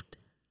approved.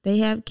 They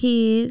have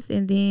kids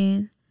and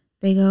then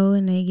they go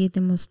and they get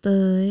them a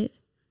stud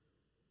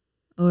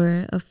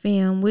or a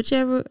film,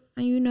 whichever,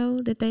 you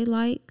know, that they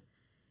like.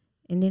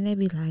 And then they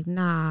be like,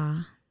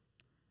 nah,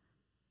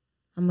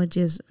 I'm going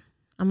to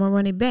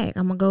run it back.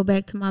 I'm going to go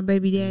back to my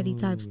baby daddy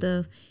type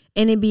stuff.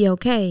 And it be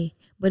okay.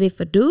 But if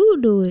a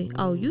dude do it,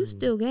 oh, you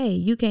still gay.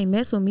 You can't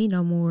mess with me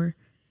no more.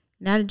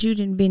 Now that you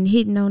done been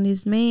hitting on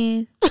this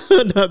man.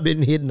 Not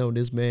been hitting on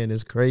this man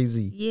is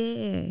crazy.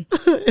 Yeah.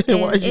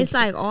 And it's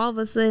like all of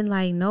a sudden,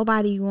 like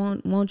nobody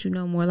want you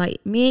no more.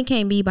 Like men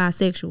can't be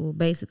bisexual,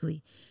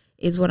 basically,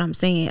 is what I'm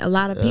saying. A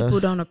lot of people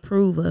don't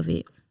approve of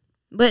it.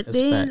 But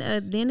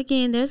then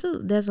again, there's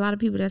a lot of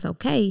people that's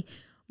okay.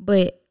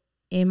 But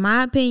in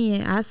my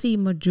opinion, I see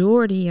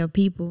majority of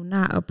people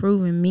not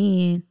approving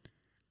men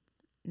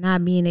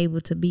not being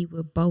able to be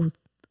with both.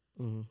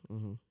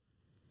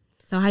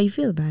 So how you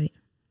feel about it?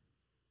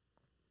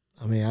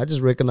 I mean, I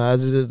just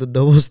recognize it as a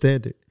double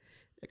standard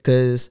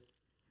because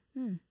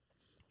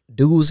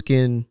dudes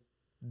can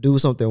do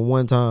something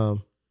one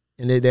time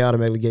and they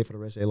automatically gay for the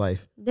rest of their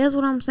life. That's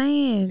what I'm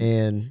saying.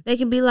 And they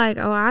can be like,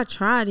 "Oh, I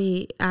tried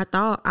it. I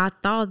thought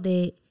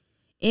that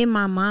in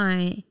my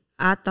mind,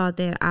 I thought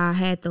that I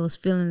had those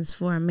feelings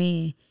for a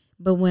man,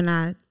 but when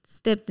I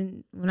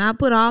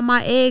put all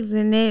my eggs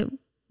in that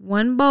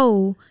one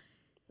bowl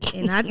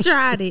and I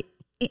tried it,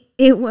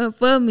 it went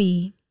for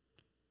me.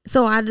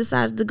 So I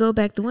decided to go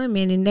back to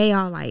women, and they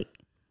all like,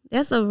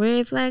 that's a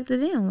red flag to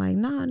them. Like,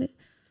 nah.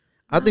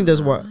 I think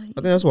that's why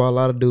a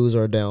lot of dudes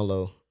are down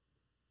low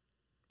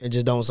and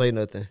just don't say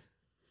nothing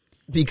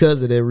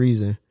because of that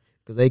reason.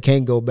 Because they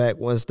can't go back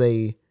once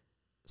they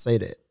say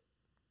that.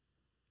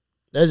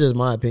 That's just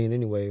my opinion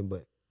anyway,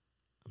 but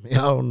I mean,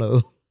 I don't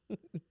know.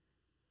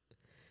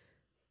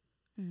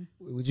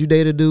 Would you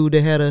date a dude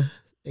that had a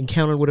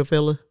encounter with a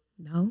fella?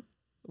 No.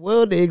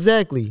 Well,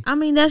 exactly. I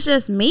mean, that's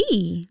just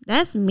me.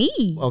 That's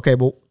me. Okay,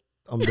 but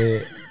I'm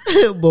dead.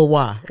 But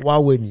why? Why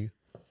wouldn't you?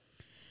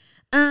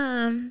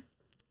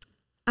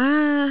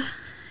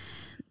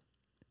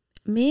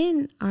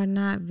 Men are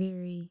not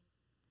very.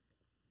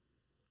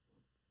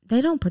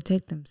 They don't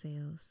protect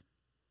themselves.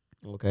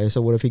 Okay,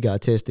 so what if he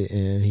got tested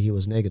and he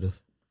was negative?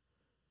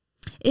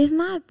 It's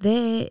not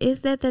that.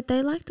 It's that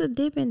they like to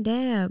dip and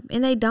dab,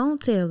 and they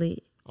don't tell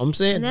it. I'm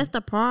saying, and that's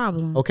the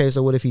problem. Okay,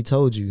 so what if he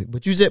told you?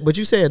 But you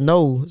said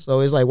no.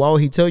 So it's like, why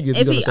would he tell you if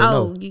you're gonna say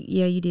no?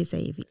 You did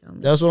say if he told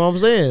me. That's what I'm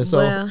saying.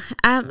 So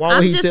why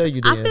would he tell you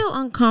then? I feel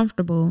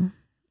uncomfortable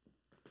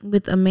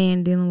with a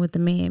man dealing with a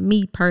man.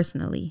 Me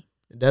personally.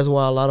 That's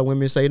why a lot of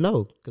women say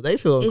no because they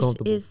feel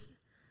uncomfortable. It's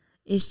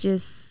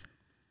just.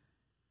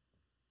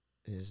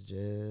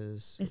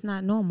 It's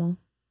not normal.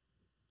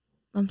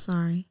 I'm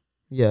sorry.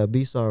 Yeah,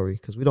 be sorry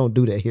because we don't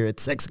do that here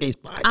at Sex Case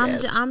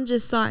Podcast. I'm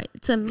just sorry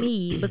to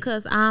me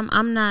because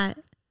I'm not.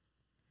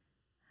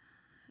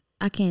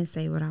 I can't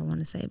say what I want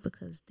to say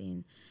because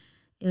then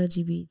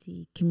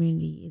LGBT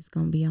community is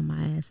gonna be on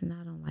my ass and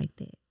I don't like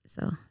that.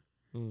 So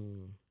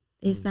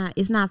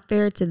it's not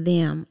fair to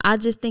them. I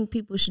just think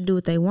people should do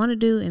what they want to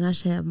do and I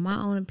should have my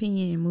own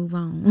opinion and move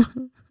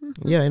on.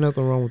 Yeah, ain't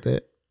nothing wrong with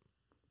that.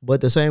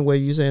 But the same way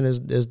you're saying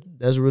is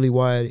that's really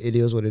why it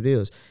is what it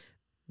is.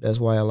 That's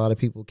why a lot of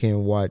people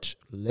can watch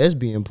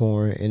lesbian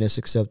porn and it's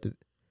accepted.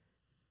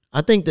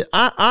 I think that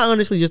I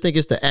honestly just think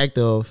it's the act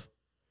of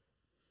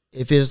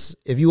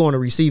if you on the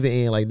receiving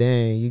end, like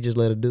dang, you just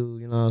let a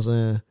dude, you know what I'm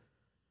saying,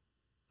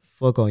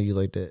 fuck on you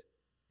like that,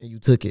 and you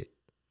took it.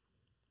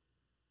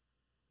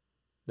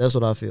 That's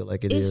what I feel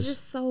like it is. It's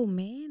just so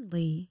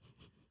manly.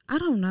 I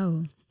don't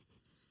know.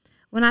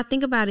 When I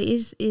think about it,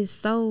 it's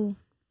so.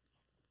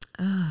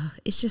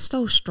 It's just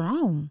so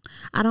strong.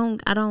 I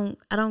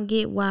don't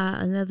get why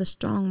another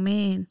strong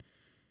man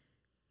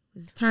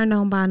was turned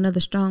on by another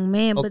strong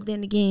man. Okay. But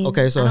then again,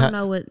 Okay, so I don't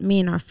know what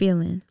men are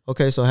feeling.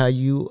 Okay, so how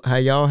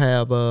y'all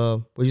have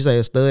what you say,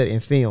 a stud in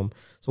film?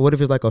 So what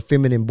if it's like a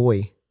feminine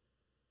boy?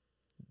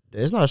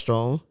 It's not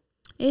strong.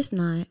 It's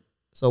not.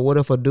 So what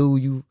if a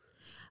dude you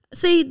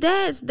See,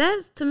 that's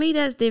to me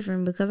that's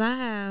different because I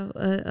have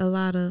a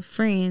lot of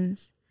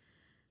friends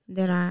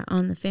that are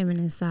on the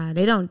feminine side.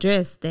 They don't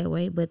dress that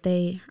way, but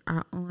they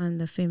are on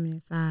the feminine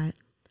side.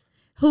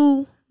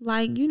 Who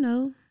like,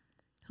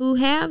 who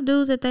have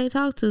dudes that they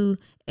talk to,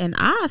 and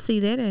I see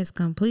that as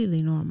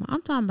completely normal.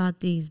 I'm talking about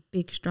these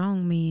big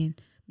strong men,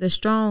 the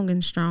strong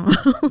and strong.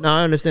 No,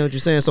 I understand what you're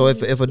saying. So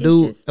if a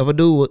dude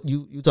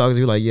you talking to,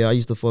 you like, yeah, I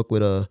used to fuck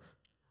with a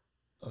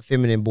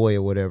feminine boy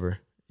or whatever,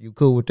 you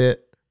cool with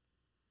that?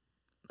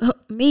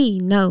 Me,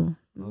 no.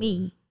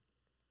 Me.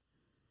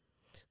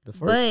 The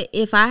first, But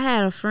if I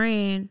had a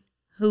friend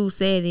who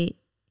said it,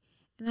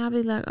 and I'd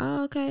be like,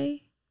 oh,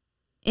 okay.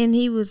 And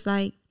he was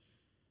like,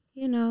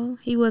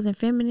 he wasn't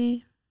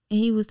feminine. And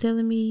he was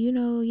telling me,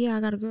 yeah,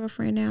 I got a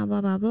girlfriend now, blah,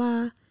 blah,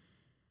 blah.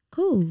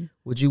 Cool.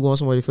 would you want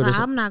somebody for this?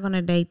 I'm not going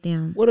to date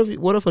them. What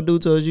if a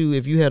dude tells you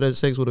if you had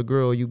sex with a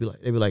girl, they'd be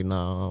like,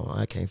 no,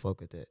 I can't fuck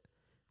with that.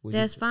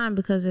 That's fine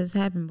because it's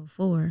happened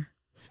before.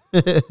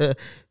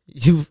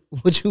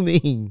 What you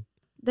mean?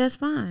 That's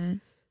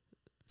fine.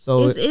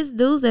 So It's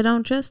dudes that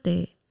don't trust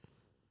that.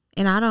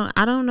 And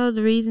I don't know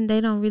the reason.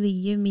 They don't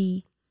really give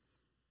me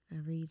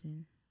a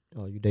reason.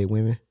 oh, you date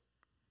women?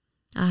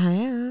 I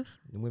have.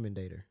 The women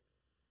date her.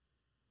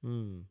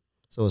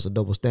 So it's a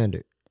double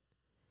standard.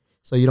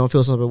 So you don't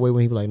feel some way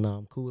when he be like, nah,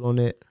 I'm cool on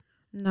that?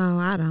 No,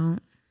 I don't.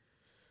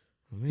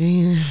 I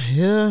mean,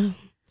 yeah.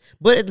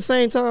 But at the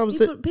same time,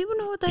 People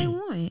know what they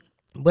want.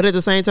 but at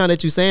the same time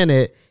that you saying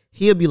that,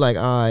 he'll be like,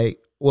 all right.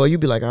 Well, you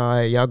be like, all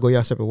right, y'all go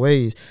y'all separate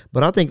ways.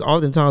 But I think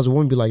oftentimes a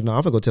woman be like, nah,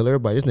 I'm gonna go tell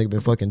everybody this nigga been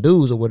fucking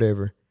dudes or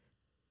whatever.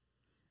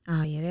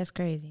 Oh yeah, that's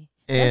crazy.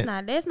 And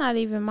That's not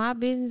even my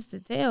business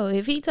to tell.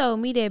 If he told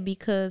me that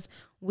because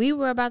we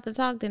were about to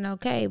talk, then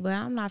okay. But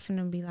I'm not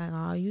finna be like,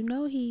 oh,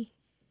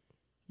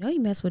 he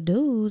mess with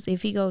dudes.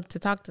 If he go to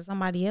talk to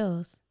somebody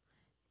else,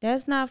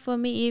 that's not for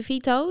me. If he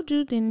told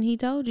you, then he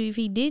told you. If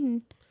he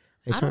didn't,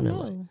 hey, I don't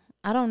know.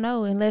 I don't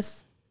know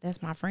unless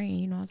that's my friend.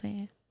 You know what I'm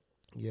saying?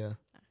 Yeah.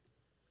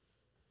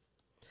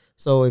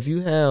 So if you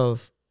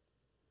have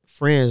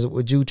friends,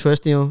 would you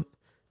trust them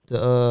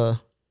to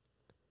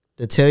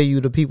tell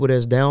you the people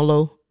that's down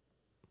low?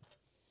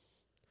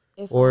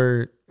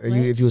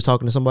 If you was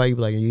talking to somebody, you'd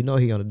be like,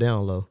 he on the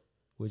down low.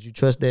 Would you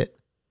trust that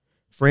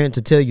friend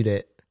to tell you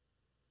that?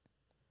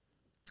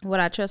 Would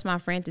I trust my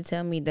friend to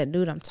tell me that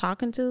dude I'm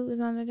talking to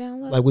is on the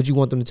down low? Like, would you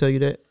want them to tell you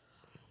that?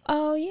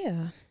 Oh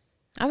yeah,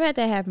 I've had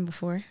that happen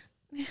before.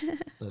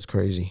 That's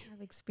crazy.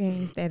 I've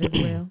experienced that as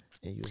well.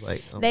 And you was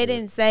like, They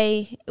didn't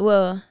say,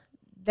 well,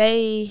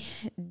 they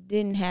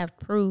didn't have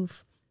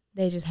proof.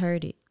 They just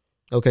heard it.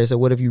 Okay, so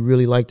what if you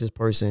really like this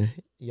person?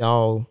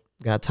 Y'all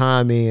got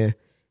time in,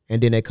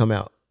 and then they come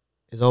out.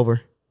 It's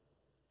over?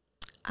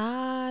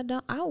 I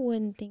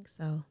wouldn't think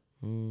so.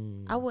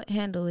 I would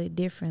handle it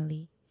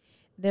differently.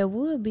 There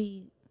would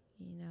be,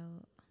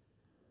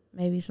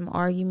 maybe some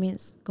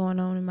arguments going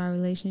on in my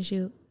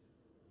relationship.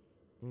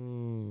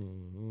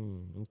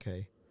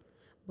 Okay.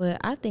 But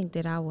I think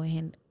that I would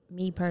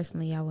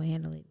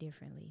handle it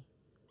differently.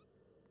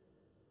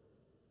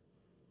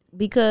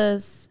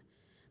 Because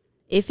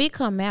if it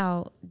come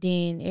out,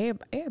 then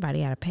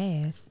everybody got to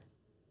pass.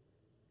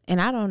 And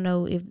I don't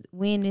know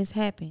when this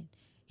happened.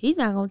 He's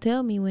not going to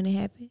tell me when it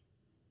happened.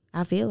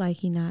 I feel like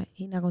he's not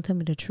going to tell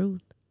me the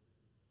truth.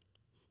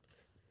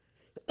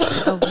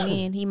 Of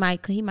when he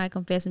might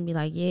confess and be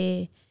like,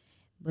 yeah,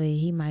 but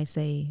he might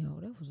say, oh,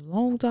 that was a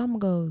long time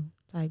ago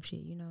type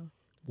shit,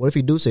 What if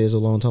he do say it's a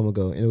long time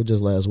ago and it was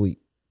just last week?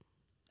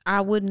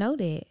 I wouldn't know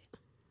that.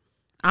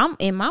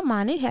 In my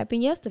mind, it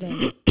happened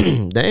yesterday.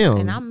 Damn.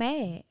 And I'm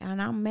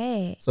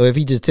mad. So if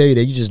he just tell you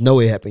that, you just know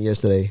it happened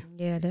yesterday.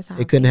 Yeah, that's how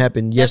it couldn't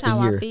happen yesterday.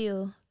 That's how I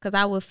feel. Because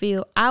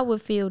I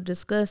would feel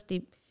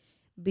disgusted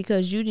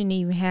because you didn't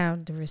even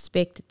have the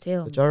respect to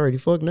tell me. But you already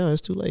fucked now.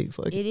 It's too late.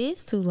 Fuck it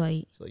is too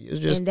late. So it's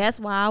just, and that's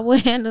why I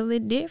would handle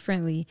it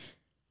differently.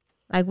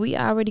 Like, we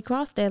already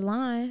crossed that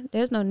line.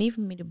 There's no need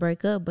for me to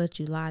break up, but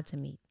you lied to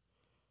me.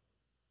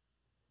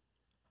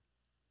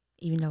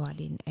 Even though I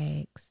didn't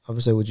ask. I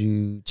would say, would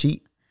you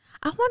cheat?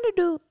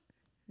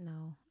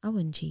 No, I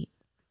wouldn't cheat.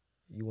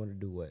 You want to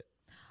do what?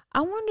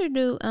 I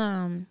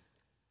wonder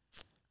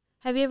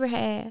have you ever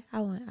had,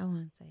 I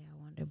wouldn't say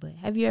I wonder, but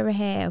have you ever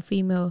had a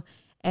female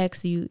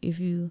ask you if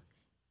you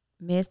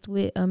messed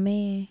with a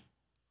man?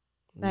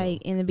 No.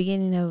 Like in the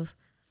beginning of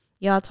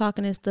y'all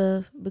talking and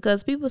stuff?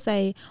 Because people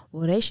say,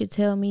 well, they should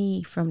tell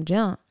me from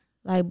jump.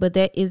 Like, but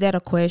is that a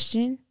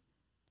question?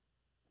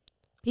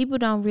 People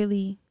don't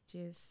really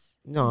just.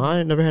 No, I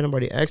ain't never had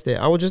nobody ask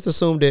that. I would just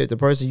assume that the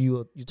person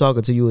you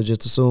talking to, you would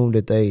just assume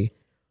that they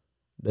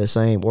the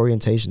same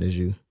orientation as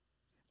you.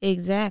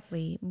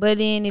 Exactly. But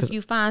then if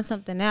you find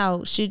something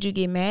out, should you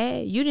get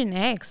mad? You didn't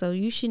ask, so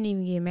you shouldn't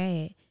even get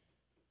mad.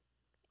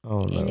 I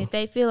don't know. And if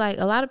they feel like,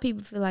 a lot of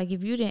people feel like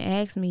if you didn't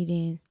ask me,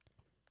 then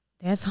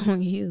that's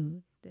on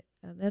you.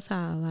 That's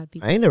how a lot of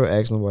people. I ain't never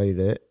asked nobody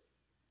that.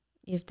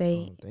 If I they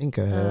don't think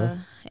I have.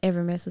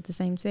 ever mess with the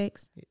same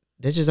sex.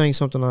 That just ain't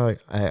something I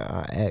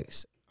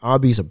ask. I'll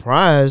be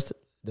surprised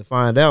to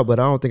find out, but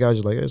I don't think I was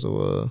just like, hey,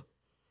 so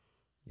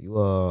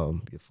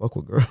you fuck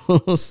with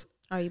girls.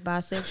 Are you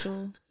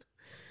bisexual?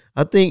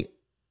 I think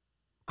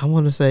I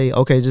want to say,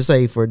 okay, just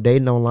say for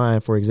dating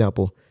online, for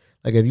example,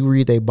 like if you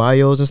read their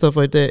bios and stuff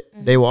like that,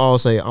 they will all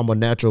say I'm a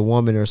natural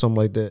woman or something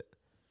like that.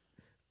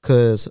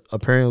 Cause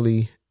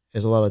apparently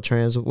there's a lot of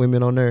trans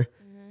women on there,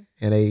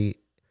 and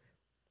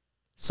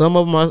some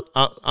of them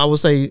I would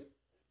say,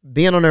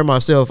 being on there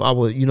myself, I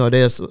would,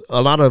 there's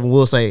a lot of them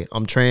will say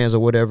I'm trans or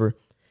whatever,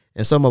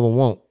 and some of them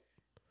won't.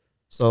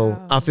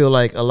 So I feel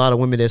like a lot of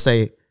women that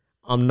say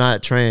I'm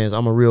not trans,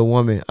 I'm a real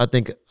woman, I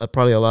think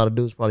probably a lot of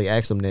dudes probably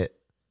ask them that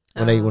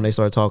when they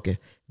start talking,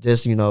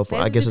 just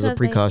I guess it's a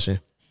precaution.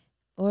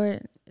 Or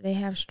they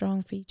have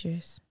strong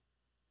features.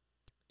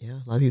 Yeah,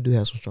 a lot of you do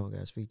have some strong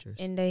ass features,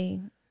 and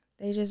they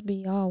just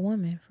be all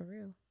women for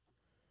real.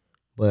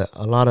 But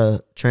a lot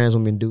of trans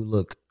women do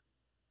look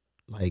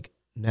like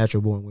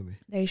natural born women.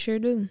 They sure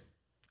do.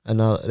 And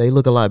they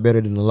look a lot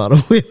better than a lot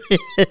of women.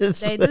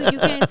 They do. You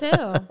can't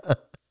tell.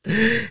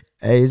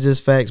 Hey, it's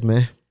just facts,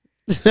 man.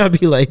 I'd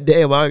be like,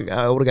 damn,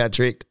 I would have got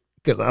tricked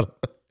because I.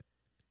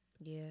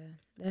 Yeah,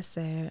 that's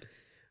sad.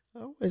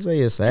 I wouldn't say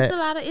it's sad.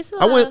 It's a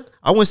lot.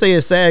 I wouldn't say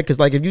it's sad because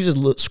like if you just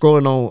look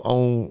scrolling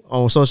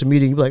on social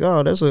media, you be like,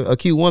 oh, that's a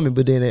cute woman.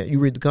 But then you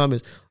read the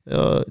comments,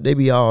 they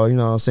be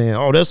all saying,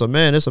 oh, that's a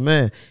man, that's a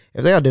man.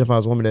 If they identify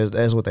as a woman,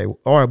 that's what they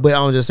are. But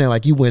I'm just saying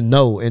like you wouldn't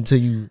know until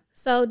you.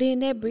 So then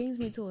that brings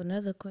me to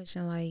another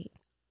question. Like,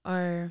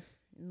 are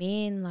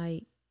men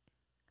like,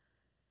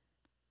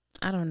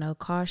 I don't know,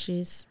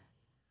 cautious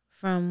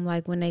from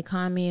like when they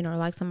comment or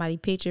like somebody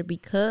picture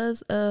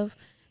because of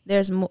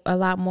there's a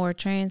lot more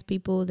trans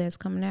people that's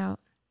coming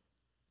out?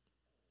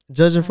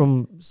 Judging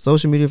from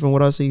social media, from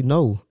what I see,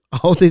 no. I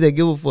don't think they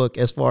give a fuck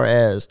as far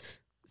as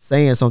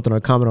saying something or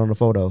commenting on the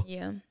photo.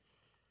 Yeah.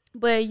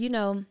 But,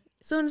 as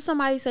soon as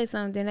somebody say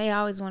something, they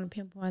always want to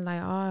pinpoint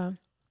like, oh,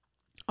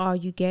 are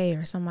you gay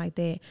or something like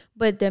that.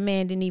 But the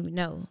man didn't even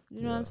know.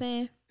 You know what I'm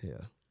saying?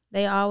 Yeah.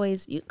 They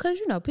always, because,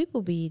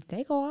 people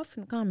they go off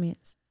in the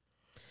comments.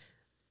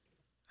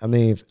 I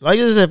mean, like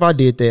if I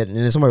did that and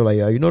then somebody like,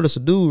 yo, that's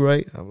a dude,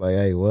 right? I'm like,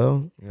 hey,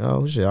 well,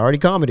 shit, I already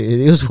commented. It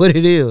is what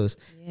it is.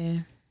 Yeah.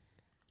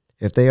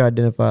 If they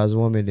identify as a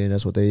woman, then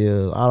that's what they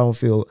is. I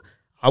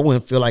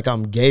wouldn't feel like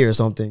I'm gay or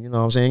something. You know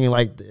what I'm saying?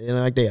 Like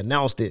they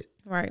announced it.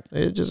 Right.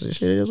 It just,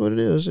 shit, it is what it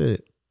is.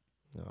 Shit.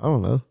 I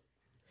don't know.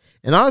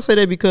 And I say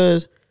that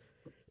because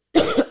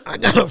I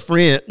got a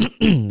friend.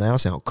 Now I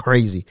sound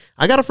crazy.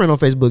 I got a friend on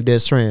Facebook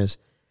that's trans.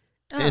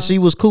 And she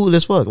was cool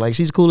as fuck. Like,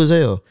 she's cool as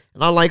hell.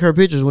 And I like her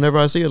pictures whenever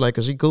I see her. Like,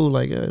 cause she cool.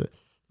 Like,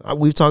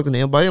 we've talked to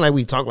anybody. Like,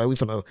 we talk like we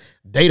finna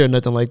date or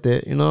nothing like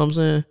that. You know what I'm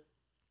saying?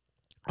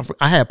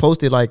 I had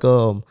posted like,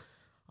 I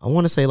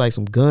want to say like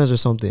some guns or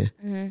something.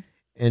 Mm-hmm.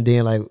 And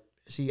then like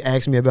she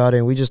asked me about it,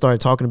 and we just started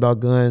talking about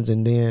guns.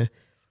 And then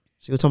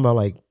she was talking about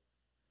like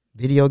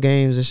video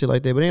games and shit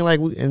like that. But ain't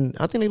like, and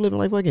I think they live in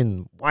like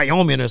fucking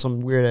Wyoming or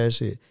some weird ass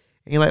shit.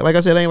 Ain't like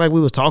I said, ain't like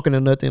we was talking or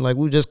nothing. Like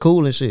we were just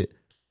cool and shit.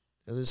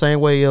 It's the same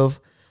way of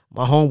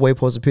my homeboy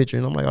posted a picture,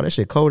 and I'm like, oh, that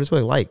shit cold as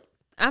fuck. Like,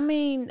 I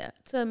mean,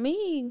 to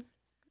me,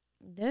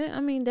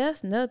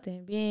 that's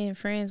nothing. Being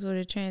friends with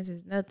a trans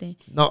is nothing.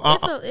 No,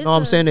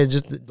 I'm saying that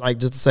just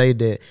to say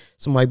that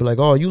somebody be like,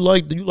 oh, you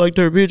liked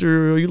her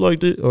picture, or you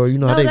liked it, or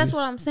No, that's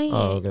what I'm saying.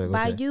 Oh, okay.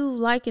 By you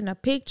liking a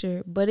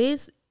picture, but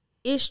it's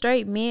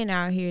straight men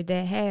out here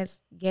that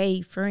has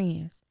gay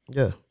friends.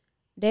 Yeah.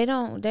 They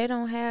don't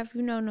have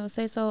no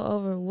say so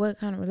over what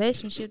kind of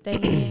relationship they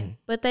in,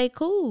 but they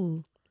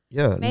cool.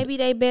 Yeah. Maybe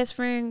they best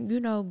friend,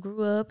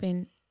 grew up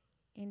and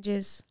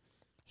just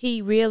he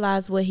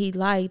realized what he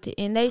liked,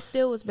 and they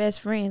still was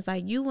best friends.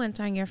 Like, you wouldn't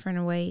turn your friend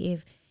away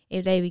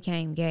if they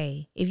became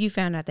gay. If you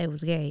found out they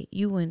was gay,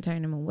 you wouldn't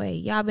turn them away.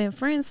 Y'all been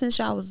friends since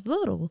y'all was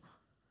little.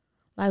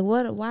 Like,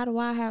 what? Why do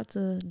I have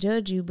to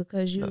judge you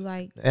because you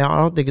like? And I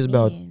don't think it's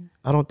about.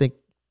 I don't think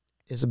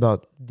it's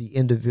about the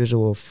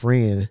individual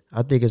friend.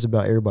 I think it's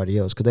about everybody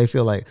else because they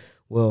feel like,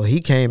 well, he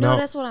came out. No,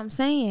 that's what I'm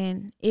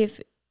saying.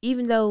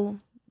 Even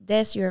though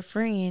that's your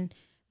friend,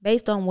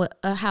 based on what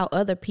how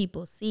other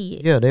people see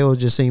it. Yeah, they will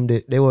just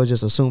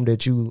assume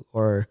that you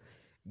are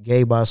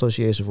gay by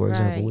association, for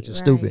example, which is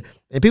stupid.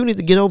 And people need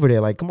to get over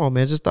that. Like, come on,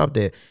 man, just stop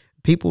that.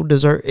 People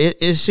deserve it.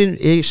 It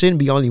shouldn't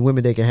be only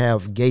women that can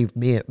have gay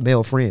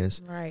male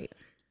friends. Right.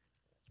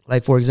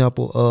 Like, for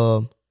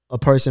example, a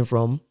person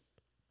from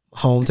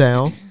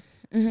hometown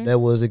that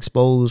was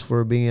exposed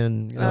for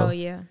being, oh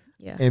yeah,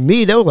 Yeah. And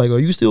me, that was like, are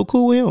you still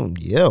cool with him?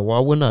 Yeah, why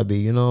wouldn't I be?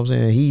 You know what I'm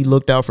saying? He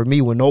looked out for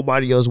me when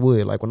nobody else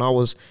would. Like when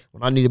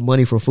I needed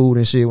money for food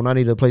and shit, when I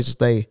needed a place to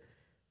stay.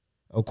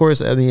 Of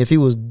course, I mean, if he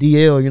was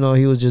DL, you know,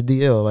 he was just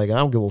DL. Like, I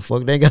don't give a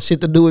fuck. They ain't got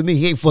shit to do with me.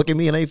 He ain't fucking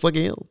me and I ain't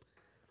fucking him.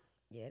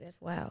 Yeah, that's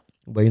wild.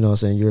 But you know what I'm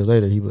saying? Years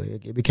later,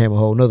 it became a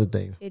whole nother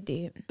thing. It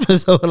did.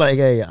 So like,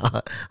 hey,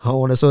 I don't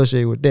want to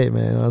associate with that,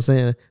 man. You know what I'm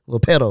saying? A little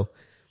pedo.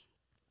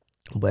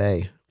 But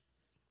hey,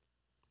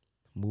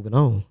 moving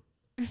on.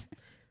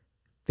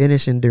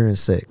 Finishing during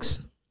sex.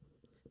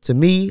 To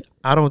me,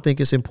 I don't think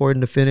it's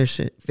important to finish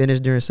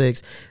during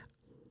sex.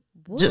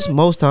 What? Just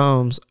most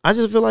times, I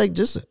just feel like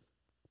just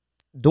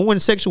doing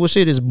sexual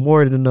shit is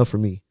more than enough for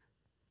me.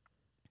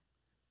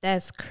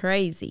 That's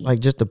crazy. Like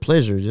just the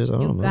pleasure. Just I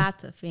you don't know. got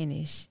to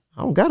finish.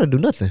 I don't gotta do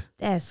nothing.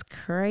 That's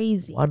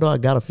crazy. Why do I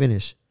gotta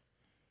finish?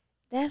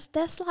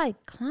 That's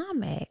like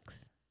climax.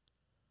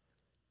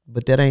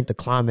 But that ain't the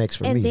climax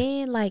for And me.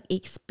 then like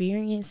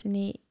experiencing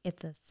it at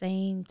the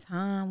same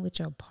time with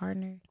your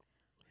partner.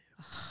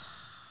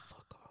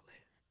 Fuck all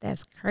that.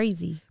 That's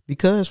crazy.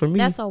 Because for me,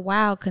 That's a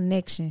wild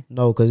connection.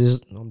 no,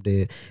 because I'm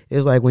dead.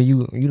 It's like when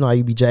you know how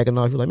you be jacking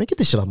off. You're like, man, get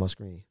this shit off my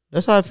screen.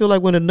 That's how I feel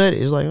like when a nut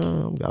is like,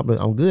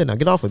 I'm good now.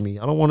 Get off of me.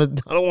 I don't want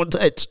to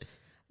touch.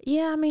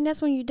 Yeah, I mean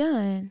that's when you're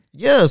done.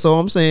 Yeah, so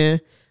I'm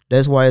saying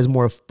that's why it's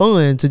more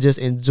fun to just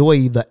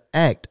enjoy the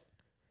act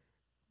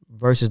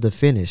versus the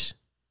finish.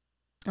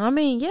 I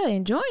mean, yeah,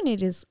 enjoying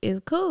it is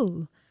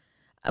cool,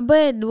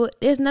 but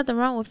there's nothing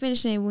wrong with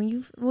finishing. When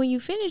you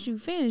finish, you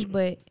finish.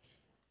 But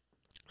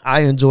I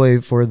enjoy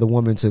for the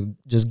woman to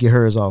just get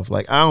hers off.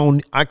 Like I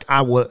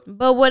would.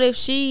 But what if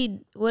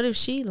she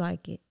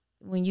like it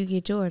when you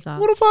get yours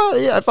off? What if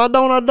I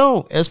don't, I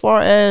don't. As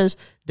far as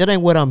that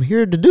ain't what I'm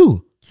here to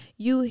do.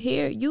 You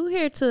here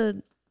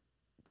to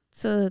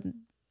To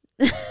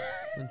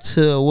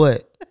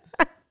what?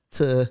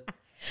 To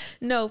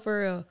no,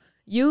 for real.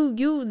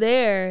 You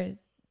there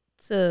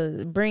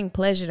to bring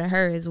pleasure to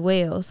her as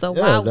well. So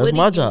Yeah, why that's wouldn't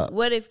my you? job.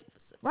 What if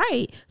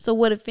right? So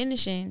what if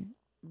finishing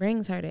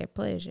brings her that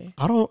pleasure?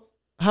 I don't.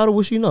 How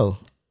do she know?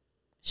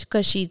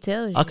 Because she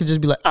tells you. I could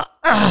just be like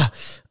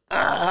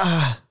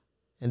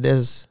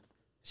and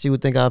she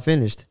would think I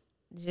finished.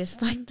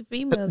 Just like the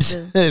females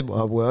do.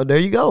 Well, there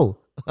you go.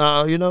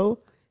 You know,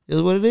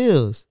 is what it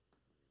is.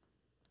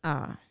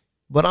 Ah.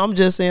 But I'm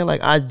just saying,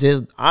 like,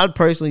 I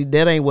personally,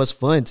 that ain't what's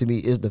fun to me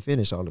is the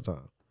finish all the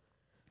time.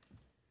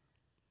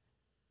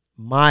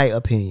 My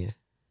opinion.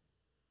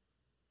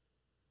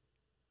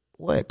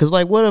 What? Because,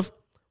 like,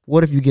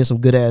 what if you get some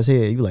good ass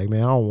head? You like,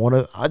 man,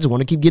 I just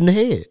want to keep getting the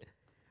head.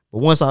 But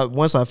once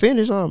I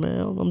finish, oh man,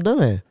 I'm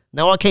done.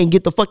 Now I can't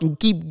keep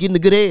getting the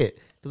good head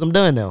because I'm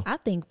done now. I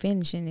think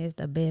finishing is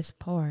the best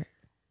part.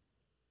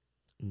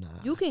 Nah.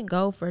 You can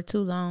go for too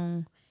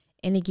long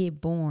and it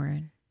get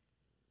boring.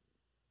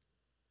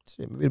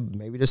 Shit,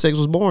 maybe the sex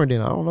was boring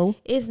then. I don't know.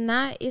 It's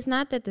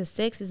not that the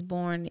sex is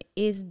boring,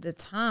 it's the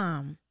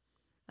time.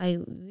 Like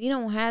you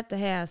don't have to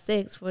have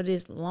sex for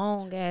this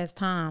long ass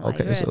time.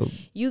 Okay, like, so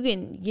you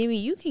can give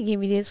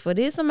me this for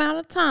this amount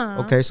of time.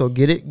 okay, so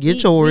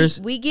get yours.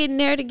 We getting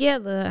there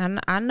together. And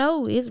I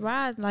know it's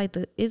rising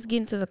it's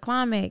getting to the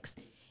climax.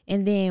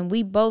 And then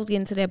we both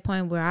getting to that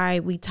point where all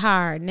right, we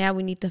tired. Now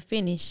we need to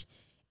finish.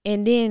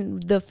 And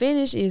then the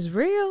finish is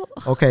real.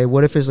 Okay,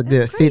 what if it's a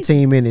good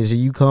 15 minutes and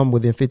you come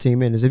within 15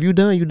 minutes? If you're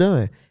done, you're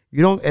done.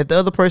 You don't, at the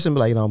other person be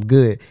like, I'm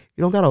good.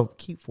 You don't got to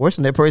keep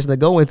forcing that person to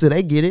go until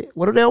they get it.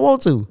 What if they don't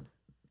want to?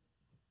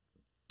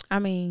 I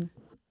mean,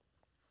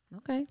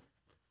 okay.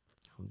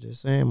 I'm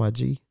just saying, my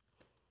G.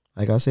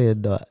 Like I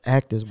said, the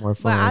act is more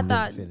fun But I than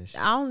thought, the finish.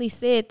 I only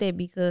said that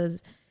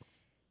because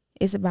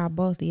it's about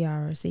both of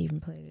y'all receiving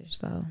pleasure.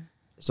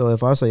 So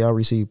if I say I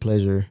receive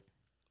pleasure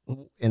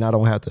and I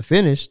don't have to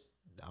finish,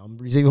 I'm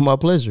receiving my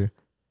pleasure.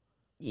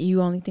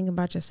 You only think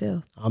about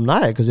yourself. I'm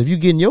not, because if you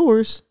getting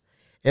yours,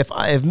 if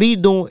me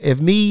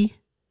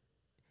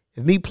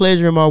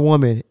pleasuring my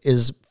woman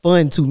is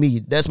fun to me,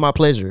 that's my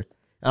pleasure.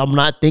 I'm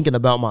not thinking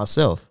about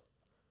myself.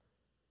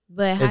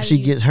 But If she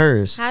gets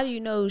hers, how do you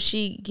know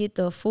she get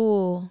the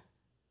full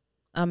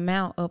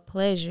amount of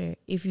pleasure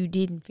if you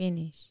didn't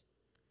finish?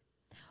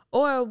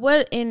 Or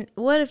what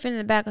if in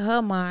the back of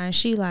her mind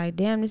she like,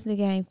 damn, this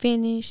nigga ain't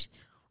finished,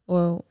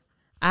 or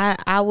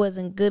I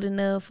wasn't good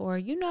enough, or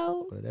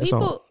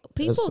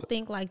people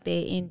think like that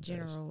in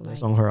general.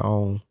 That's on her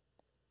own.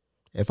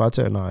 If I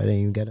tell her, no, it ain't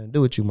even got nothing to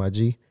do with you, my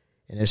G.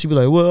 And then she be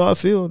like, well, I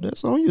feel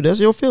that's on you. That's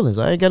your feelings.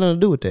 I ain't got nothing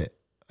to do with that.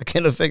 I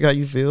can't affect how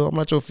you feel. I'm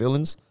not your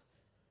feelings.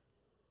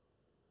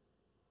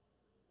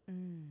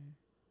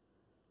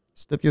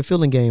 Step your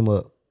feeling game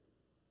up.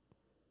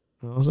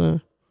 You know what I'm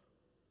saying?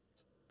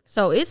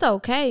 So it's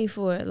okay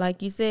for,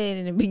 like you said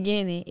in the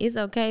beginning, it's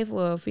okay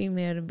for a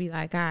female to be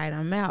like, all right,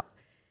 I'm out.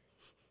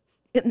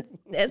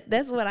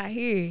 That's what I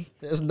hear.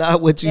 That's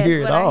not what you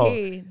hear at all.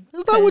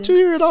 That's not what you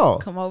hear at all.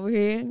 Come over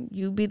here,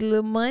 you be the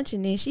little munch,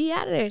 and then she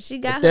out of there. She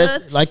got That's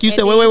hers. like you and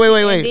said. then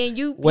Wait. And then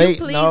you please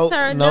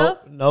turn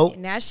up. No.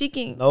 And now she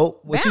can. No.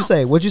 What you bounce.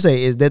 say? What you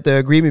say is that the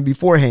agreement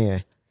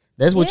beforehand.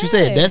 That's what you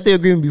Yeah. said. That's the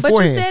agreement But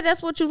beforehand. you said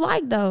that's what you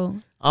like, though.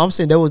 I'm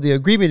saying that was the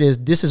agreement is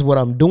this is what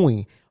I'm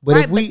doing. But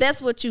Right, if we but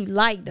that's what you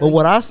like, though. but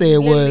what I said You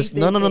literally was said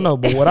no.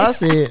 that. But what I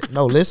said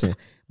no, listen.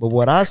 But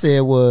what I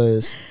said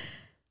was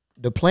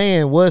the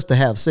plan was to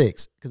have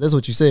sex because that's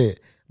what you said.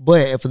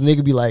 But if a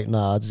nigga be like,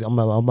 nah, I'm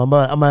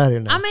out here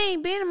now. I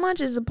mean, being a munch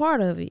is a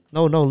part of it.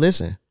 No,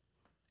 listen.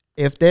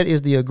 If that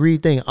is the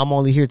agreed thing, I'm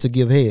only here to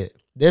give head.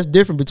 That's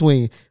different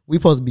between we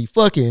supposed to be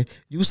fucking,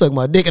 you suck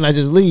my dick and I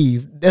just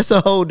leave. That's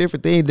a whole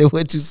different thing than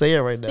what you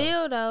saying right now.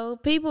 Still though,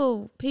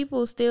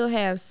 people still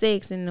have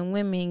sex and the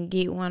women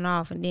get one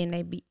off and then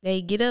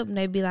they get up and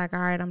they be like, all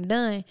right, I'm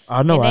done.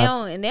 I know.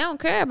 And they don't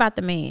care about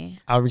the man.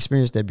 I've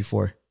experienced that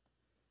before.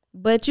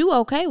 But you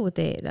okay with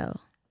that though?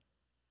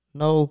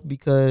 No,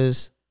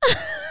 because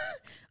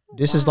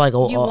this is like You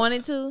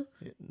wanted to?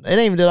 it ain't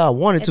even that I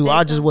wanted At to. that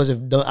I just time?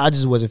 wasn't done. I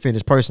just wasn't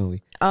finished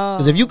personally. Oh,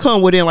 Because if you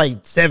come within like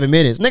 7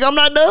 minutes, nigga, I'm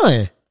not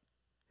done.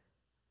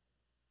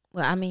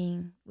 well, I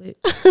mean, I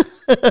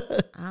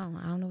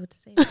don't know what to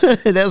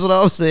say. That's what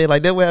I'm saying.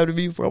 Like that would have to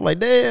be before. I'm like,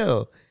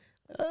 damn,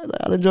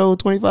 I done drove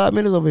 25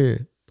 minutes over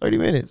here, 30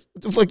 minutes.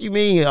 What the fuck you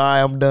mean? All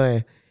right, I'm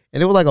done.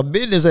 And it was like a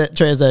business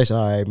transaction.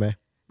 All right, man.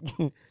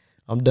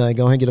 I'm done.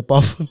 Go ahead and get up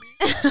off of me.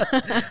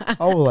 I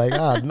was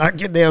like, knock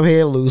your damn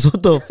head loose.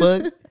 What the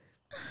fuck?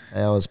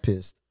 I was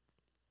pissed.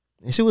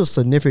 And she was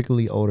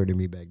significantly older than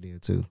me back then,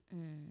 too.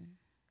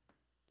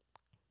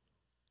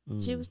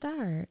 She was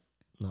tired.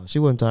 No, she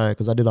wasn't tired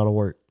because I did all the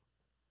work.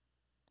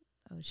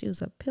 Oh, she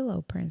was a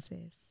pillow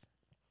princess.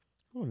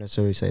 I wouldn't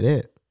necessarily say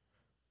that.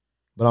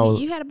 But I was,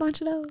 You had a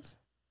bunch of those?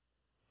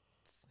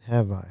 I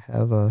ain't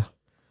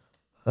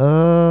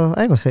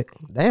gonna say,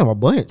 damn, a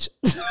bunch.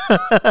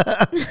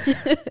 I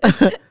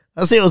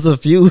say it was a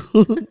few.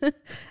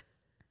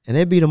 And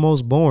they'd be the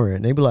most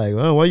boring. They'd be like,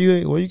 oh, why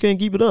you can't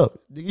keep it up?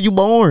 You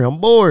boring. I'm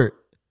bored.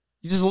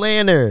 You just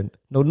laying there.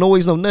 No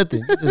noise, no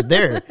nothing. You just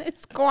there.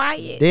 It's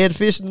quiet. Dead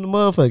fish in the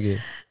motherfucker.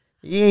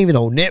 You ain't even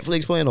on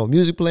Netflix playing, no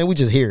music playing. We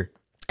just here.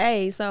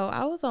 Hey, so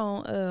I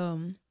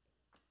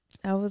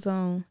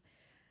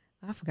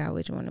forgot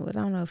which one it was.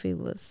 I don't know if it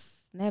was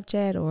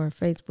Snapchat or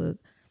Facebook.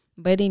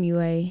 But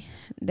anyway,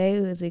 they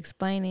was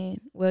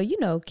explaining, well, you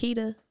know,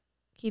 Keita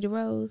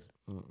Rose.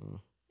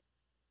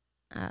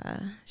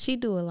 She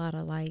do a lot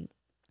of like,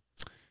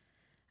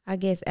 I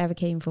guess,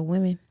 advocating for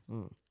women.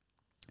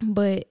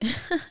 But,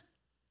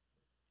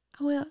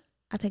 well,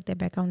 I take that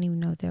back. I don't even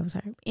know if that was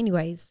her.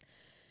 Anyways,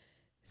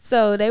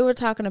 so they were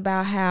talking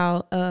about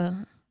how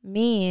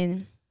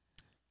men,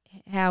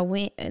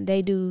 when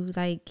they do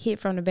like hit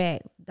from the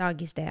back,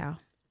 doggy style.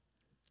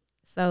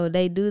 So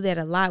they do that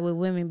a lot with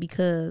women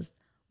because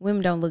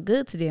women don't look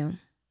good to them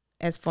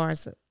as far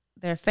as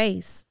their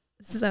face.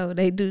 So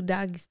they do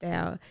doggy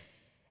style.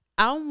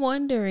 I'm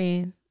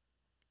wondering,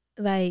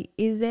 like,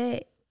 give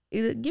me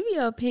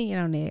your opinion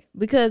on that.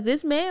 Because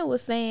this man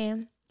was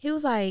saying, he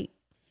was like,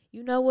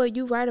 you know what,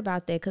 you right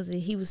about that. Because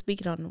he was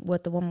speaking on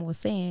what the woman was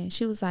saying.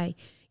 She was like,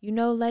 you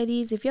know,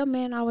 ladies, if your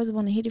man always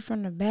want to hit it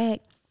from the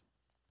back,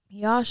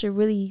 y'all should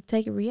really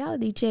take a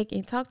reality check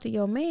and talk to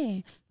your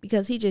man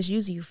because he just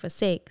uses you for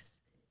sex.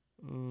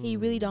 He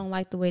really don't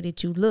like the way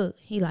that you look.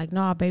 He like,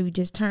 nah, baby,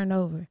 just turn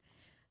over.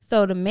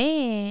 So the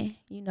man,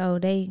 you know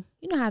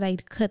how they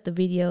cut the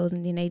videos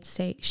and then they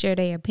share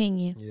their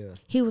opinion. Yeah.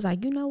 He was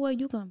like, you know what,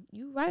 you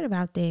right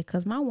about that.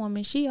 Cause my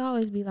woman, she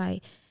always be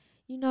like,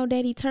 you know,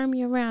 daddy, turn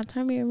me around.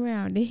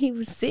 Then he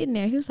was sitting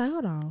there. He was like,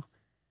 hold on.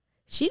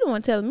 She the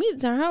one telling me to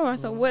turn her around.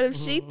 So what if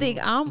she think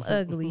I'm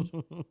ugly?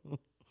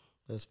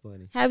 That's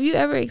funny. Have you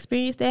ever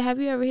experienced that?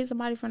 Have you ever hit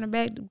somebody from the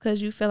back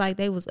because you feel like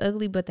they was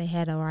ugly, but they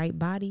had a right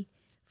body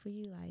for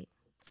you? Like,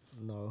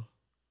 No.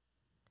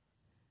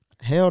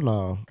 Hell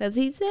no. because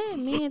he said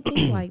men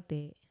think like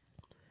that.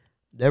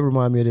 That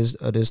remind me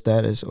of this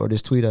status or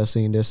this tweet I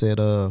seen that said,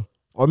 or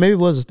maybe it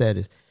was a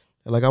status.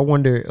 Like I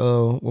wonder,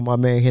 when my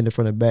man hit it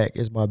from the back,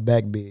 is my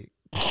back big?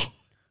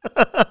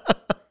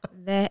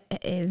 That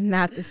is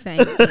not the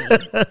same thing.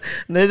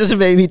 That just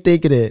made me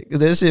think of that because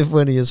that shit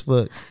funny as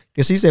fuck.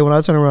 Because she said when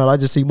I turn around, I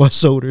just see my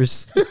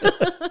shoulders.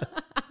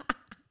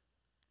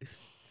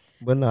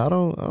 But no, I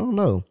don't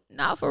know.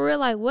 No, for real.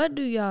 Like, what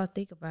do y'all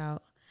think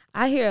about?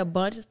 I hear a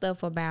bunch of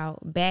stuff about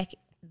back,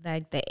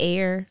 like the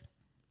air.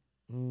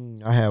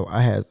 I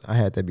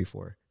had that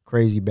before.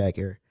 Crazy back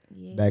air,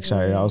 back shot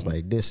air. I was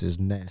like, this is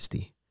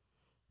nasty.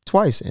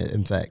 Twice,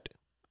 in fact.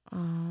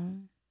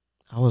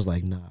 I was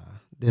like, nah,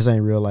 this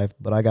ain't real life.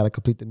 But I gotta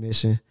complete the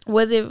mission.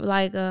 Was it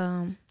like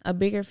a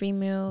bigger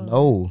female?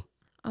 No.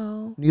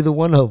 Oh. Neither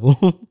one of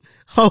them.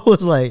 I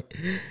was like,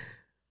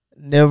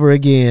 never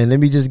again. Let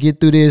me just get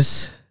through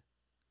this.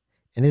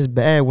 And it's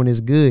bad when it's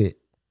good.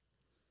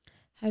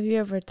 Have you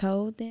ever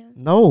told them?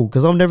 No,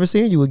 because I'm never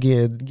seeing you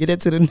again. Get it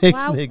to the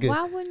next nigga.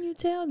 Why wouldn't you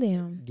tell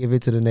them? Give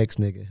it to the next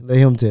nigga. Let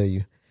him tell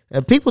you.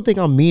 People think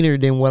I'm meaner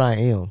than what I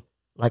am.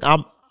 Like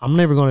I'm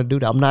never gonna do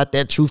that. I'm not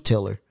that truth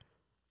teller.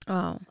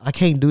 Oh. I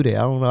can't do that.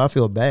 I don't know. I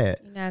feel bad.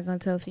 You're not gonna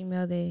tell a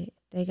female that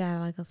they got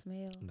like a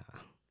smell? Nah.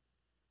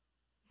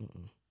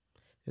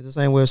 It's the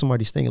same way if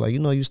somebody stink. Like, you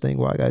know you stink.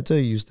 Well, I gotta tell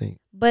you stink.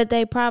 But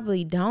they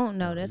probably don't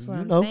know. That's what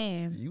You I'm know.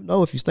 saying. You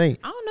know if you stink.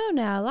 I don't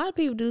know now. A lot of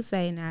people do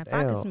say now, if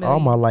I Damn, can smell all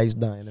you, my lights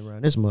dying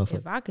around this motherfucker.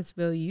 if I can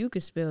smell you, you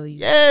can smell you.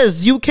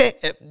 Yes, you can.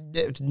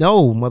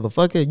 No,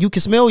 motherfucker, you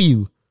can smell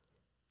you.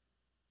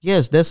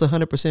 Yes, that's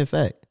 100%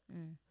 fact.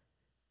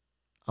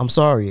 I'm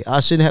sorry, I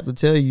shouldn't have to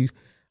tell you.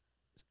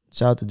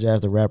 Shout out to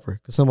Jazz the rapper,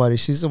 because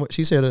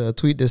she said a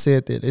tweet that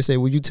said that they said,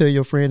 "Will you tell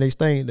your friend they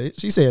stink?"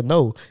 She said,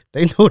 "No,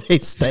 they know they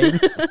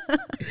stink."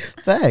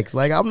 Facts.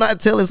 Like, I'm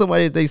not telling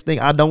somebody that they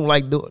stink. I don't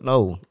like doing.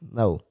 No.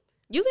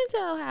 You can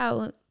tell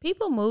how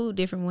people move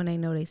different when they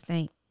know they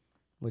stink.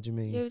 What you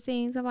mean? You ever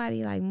seen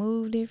somebody like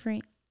move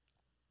different?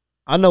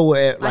 I know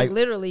what Like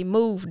literally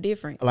move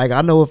different. Like,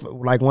 I know if,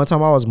 like, one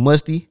time I was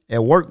musty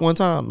at work one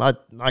time,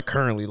 not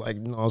currently, like,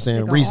 you know what I'm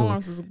saying, Like recently.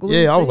 arms was glued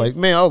Yeah, I to was like, his-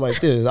 man, I was like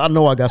this. I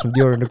know I got some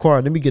deodorant in the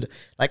car. Let me get it.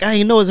 Like, I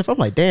ain't know as if I'm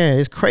like, damn,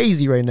 it's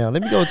crazy right now.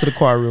 Let me go to the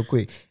car real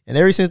quick. And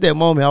ever since that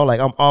moment, I was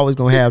like, I'm always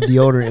going to have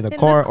deodorant in the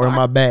car or in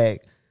my bag.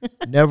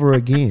 Never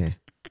again.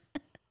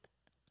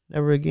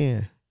 Never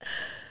again.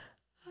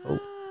 Oh.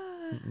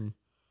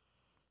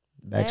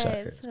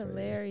 Backshot. That's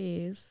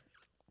hilarious.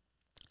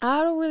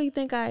 I don't really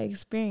think I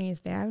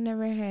experienced that. I've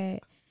never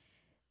had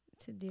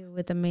to deal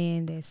with a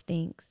man that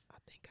stinks.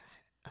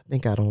 I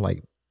think I don't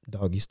like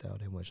doggy style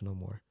that much no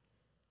more.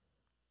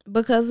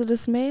 Because of the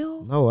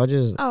smell? No, I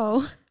just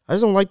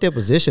don't like that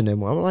position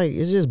anymore. I'm like,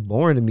 it's just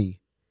boring to me.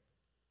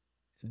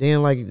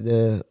 Then, like,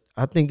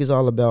 I think it's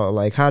all about,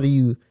 like, how do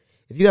you,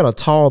 if you got a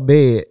tall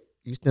bed,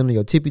 you stand on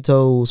your tippy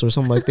toes or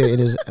something like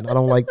that, and I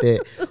don't like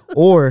that.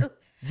 Or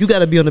you got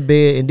to be on the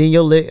bed and then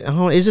your leg,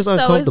 it's just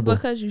uncomfortable. So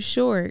it's because you're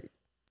short.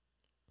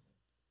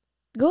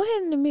 Go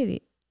ahead and admit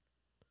it.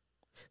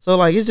 So,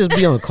 like, it's just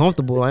be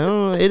uncomfortable. Like,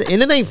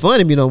 and it ain't fun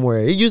to me no more.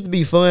 It used to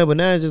be fun, but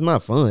now it's just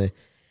not fun.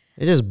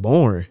 It's just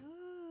boring.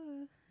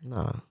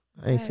 Nah,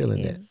 I ain't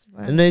feeling that.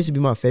 And that used to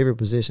be my favorite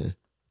position.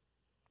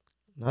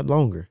 Not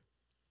longer.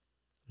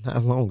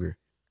 Not longer.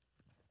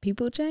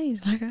 People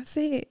change, like I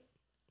said.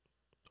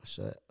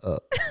 Shut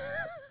up.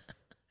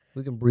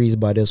 We can breeze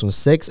by this one.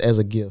 Sex as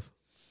a gift.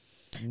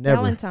 Never.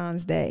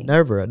 Valentine's Day.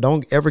 Never.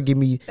 Don't ever give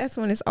me. That's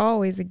when it's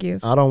always a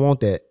gift. I don't want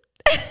that.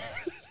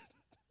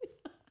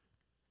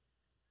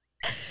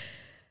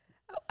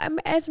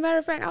 As a matter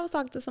of fact, I was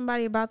talking to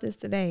somebody about this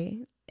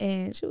today,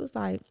 and she was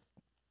like,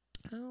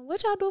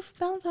 what y'all do for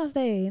Valentine's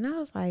Day? And I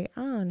was like,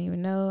 I don't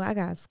even know. I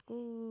got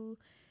school.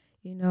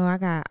 You know, I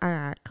got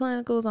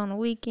clinicals on the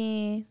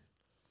weekend.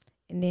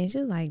 And then she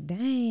was like,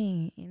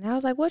 dang. And I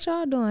was like, what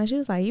y'all doing? She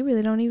was like, you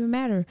really don't even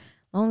matter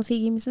as long as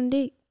he give me some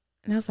dick.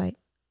 And I was like,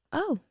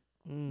 oh,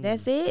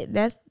 that's it?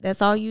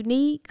 That's all you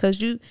need?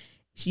 Because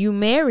you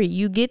married.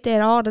 You get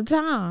that all the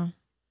time.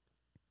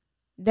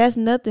 That's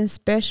nothing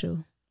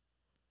special.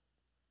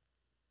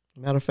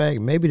 Matter of fact,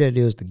 maybe that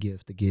is the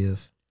gift to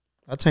give.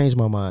 I changed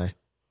my mind.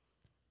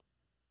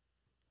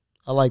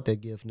 I like that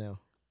gift now.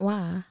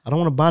 Why? I don't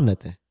want to buy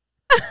nothing.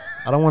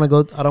 I don't want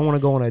to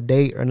go on a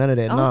date or none of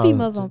that. All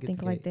females don't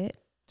think like that.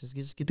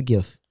 Just get the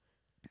gift.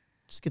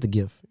 Just get the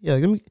gift. Yeah,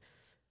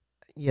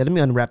 let me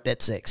unwrap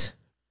that sex.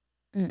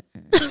 No,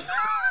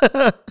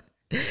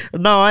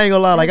 I ain't gonna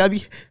lie.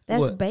 That's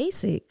what?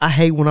 basic. I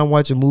hate when I'm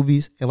watching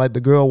movies and like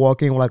the girl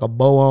walk in with like a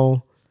bow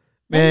on.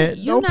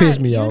 Man, don't piss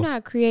me off. You're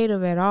not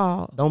creative at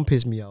all. Don't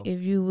piss me off.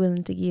 If you're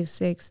willing to give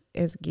sex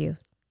as a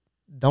gift.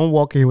 Don't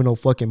walk here with no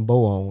fucking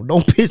bow on.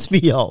 Don't piss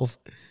me off.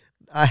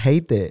 I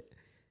hate that.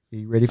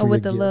 You ready for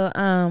with your the gift?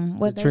 little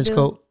what the trench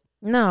coat?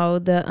 No,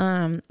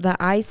 the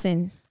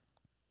icing.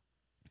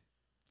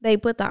 They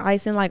put the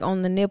icing like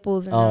on the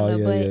nipples and on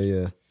the butt.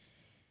 Yeah.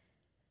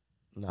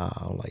 Nah,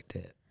 I don't like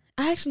that.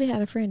 I actually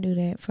had a friend do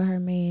that for her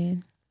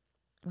man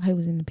while he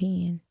was in the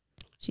pen.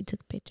 She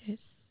took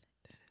pictures.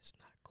 That is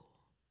not cool.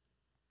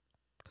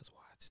 Because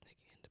why is this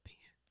nigga in the pen?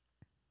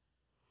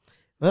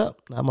 Well,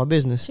 not my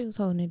business. She was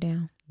holding it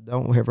down.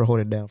 Don't ever hold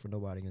it down for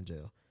nobody in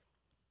jail.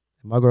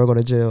 If my girl go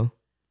to jail,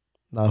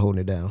 not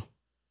holding it down.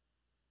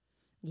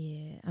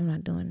 Yeah, I'm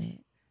not doing that.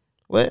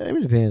 Well,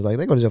 it depends. Like,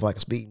 they go to jail for like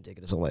a speeding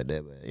ticket or something like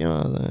that. But you know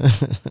what I'm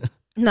saying?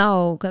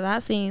 No, because I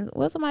seen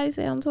what somebody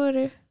said on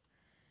Twitter.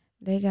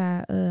 They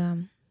got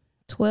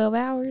 12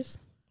 hours.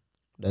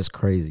 That's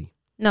crazy.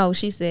 No,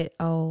 she said,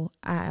 oh,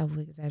 I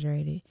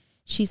exaggerated.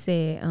 She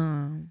said,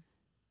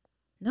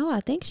 no, I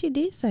think she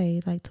did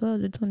say like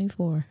 12 to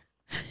 24.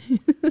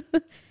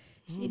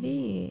 She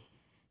did.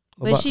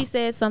 But she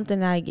said something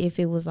like if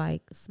it was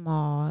like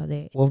small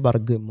that what about a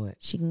good month?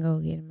 she can go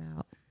get him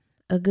out.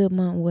 A good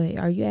month, what?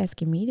 Are you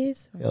asking me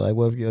this? Yeah, like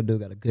what if your dude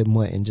got a good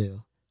month in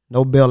jail?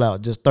 No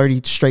bailout, just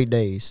 30 straight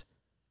days.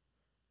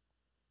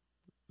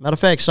 Matter of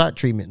fact, shot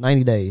treatment,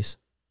 90 days.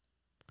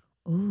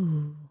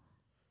 Ooh.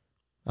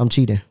 I'm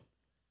cheating.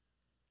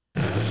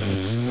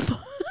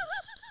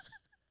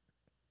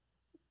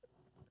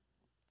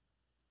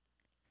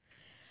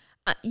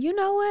 You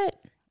know what?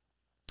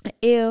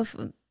 If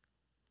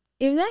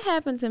that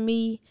happened to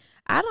me,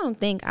 I don't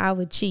think I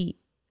would cheat.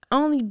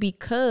 Only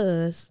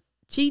because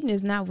cheating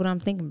is not what I'm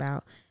thinking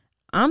about.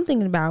 I'm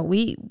thinking about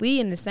we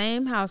in the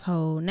same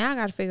household. Now I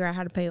got to figure out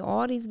how to pay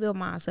all these bills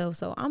myself.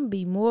 So I'm gonna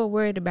be more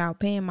worried about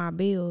paying my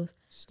bills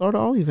Start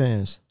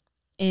OnlyFans.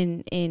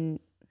 And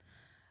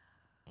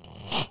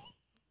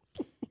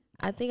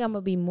I think I'm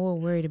gonna be more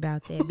worried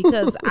about that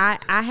because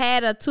I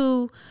had a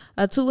two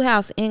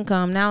house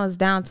income. Now it's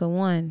down to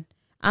one.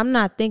 I'm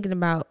not thinking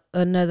about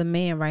another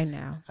man right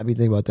now. I be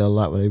thinking about that a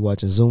lot when they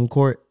watching Zoom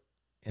Court,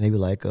 and they be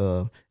like,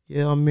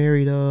 yeah, I'm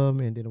married, and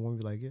then the woman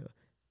be like, yeah.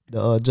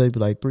 The judge be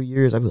like 3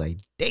 years. I be like,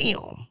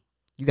 damn,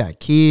 you got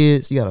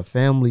kids, you got a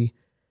family,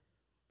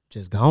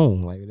 just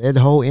gone. Like that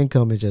whole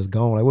income is just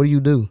gone. Like, what do you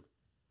do?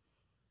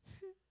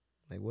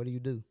 Like, what do you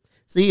do?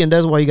 See, and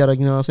that's why you gotta,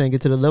 you know what I'm saying,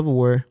 get to the level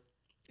where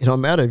it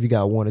don't matter if you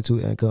got one or two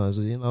incomes.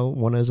 You know,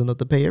 one is enough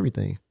to pay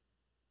everything.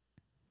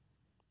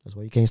 That's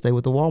why you can't stay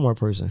with the Walmart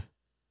person.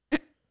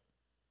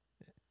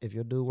 If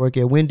your dude work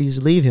at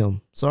Wendy's, leave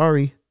him.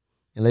 Sorry,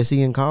 unless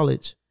he in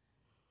college.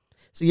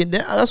 See,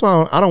 that's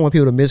why I don't want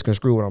people to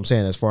misconstrue what I'm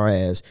saying as far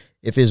as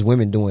if it's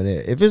women doing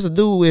it. If it's a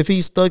dude, if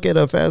he's stuck at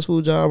a fast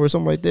food job or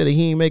something like that and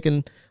he ain't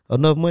making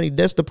enough money,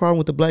 that's the problem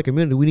with the black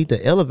community. We need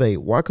to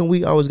elevate. Why can't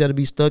we always got to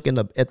be stuck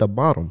at the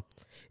bottom?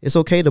 It's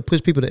okay to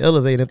push people to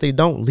elevate. If they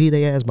don't, leave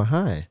their ass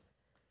behind.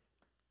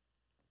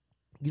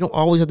 You don't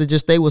always have to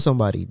just stay with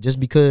somebody just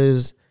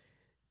because.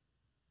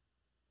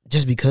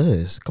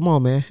 Come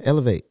on, man.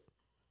 Elevate.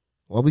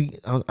 Well,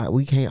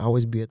 we can't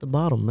always be at the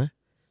bottom, man.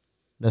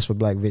 That's for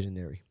Black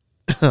Visionary.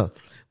 But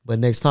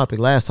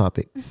last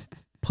topic,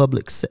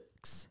 public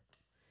sex.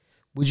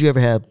 Would you ever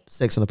have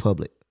sex in the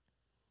public?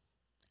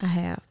 I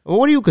have. Well,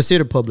 what do you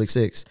consider public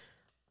sex?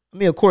 I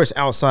mean, of course,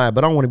 outside,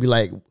 but I don't want to be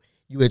like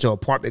you at your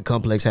apartment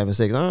complex having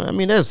sex. I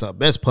mean, that's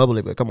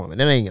public, but come on, man,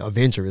 that ain't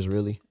adventurous,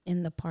 really.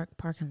 In the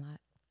parking lot.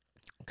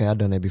 Okay, I've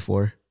done that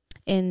before.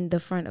 In the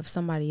front of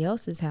somebody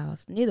else's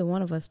house. Neither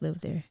one of us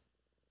lived there.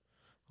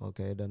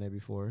 Okay, I've done that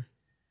before.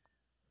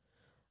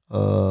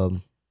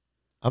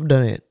 I've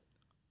done it.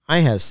 I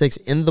ain't had sex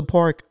in the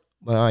park,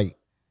 but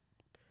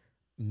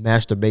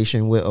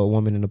masturbation with a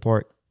woman in the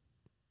park.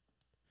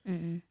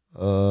 Mm-mm.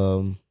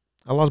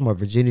 I lost my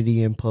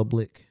virginity in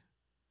public.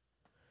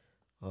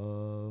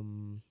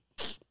 In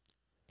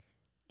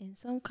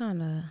some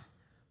kind of,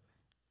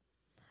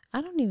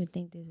 I don't even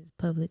think this is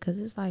public because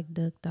it's like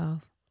ducked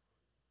off.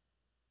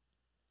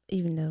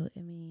 Even though, I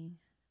mean,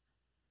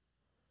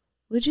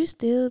 would you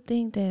still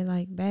think that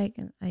like back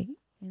in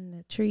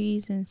the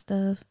trees and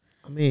stuff?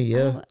 I mean,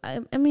 yeah.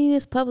 I mean,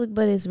 it's public,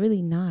 but it's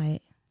really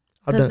not.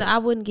 Because I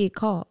wouldn't get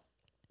caught.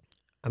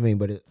 I mean,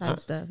 but it type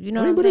stuff. You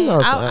know what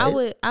I'm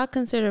saying? I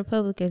consider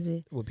public as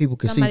if people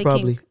could see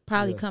probably.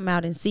 Can come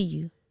out and see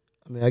you.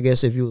 I mean, I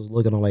guess if you was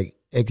looking on like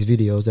X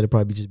videos, that'd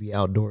probably just be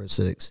outdoor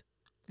sex.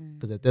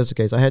 Because if that's the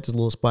case, I had this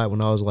little spot when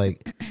I was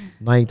like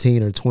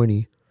 19 or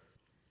 20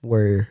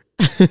 where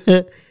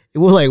it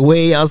was like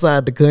way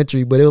outside the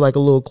country, but it was like a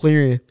little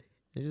clearing.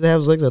 I just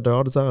have sex out there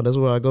all the time. That's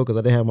where I go because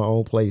I didn't have my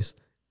own place.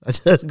 I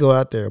just go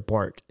out there and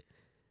park.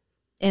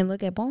 And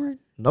look at porn?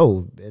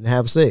 No, and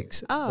have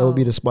sex. Oh. That would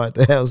be the spot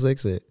to have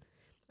sex at.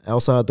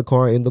 Outside the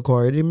car, in the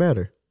car, it didn't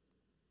matter.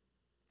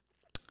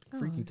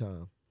 Freaky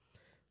time.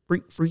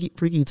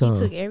 Freaky time.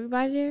 You took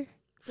everybody there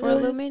for a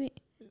little minute?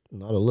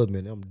 Not a little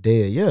minute. I'm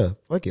dead. Yeah.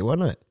 Fuck it. Why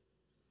not?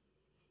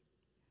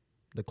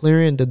 The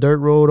clearing, the dirt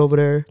road over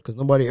there, because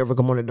nobody ever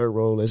come on the dirt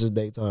road. It's just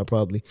daytime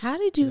probably. How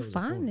did you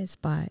find this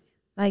spot?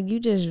 Like you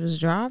just was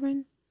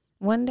driving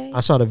one day?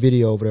 I shot a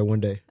video over there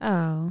one day.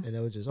 Oh. And it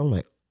was just, I'm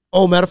like,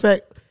 oh, matter of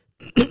fact,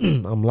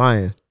 I'm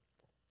lying.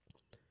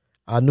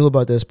 I knew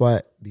about that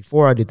spot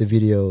before I did the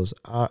videos,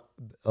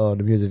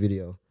 the music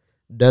video.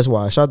 That's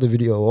why I shot the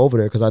video over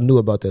there because I knew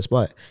about that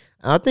spot.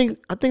 And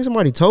I think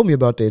somebody told me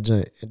about that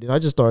joint, and then I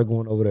just started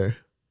going over there.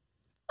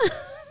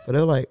 But they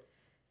were like,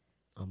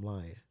 I'm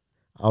lying.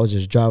 I was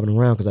just driving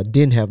around because I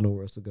didn't have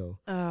nowhere else to go.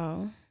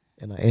 Oh.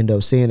 And I end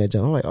up seeing that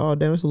joint. I'm like, oh,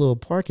 damn, it's a little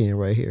parking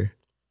right here.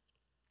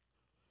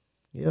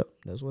 Yep,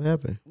 that's what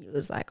happened. You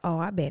was like, oh,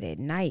 I bet at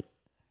night.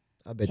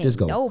 I bet this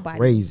go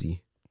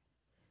crazy.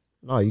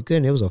 No, you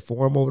couldn't. It was a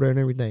forum over there and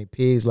everything.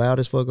 Pigs loud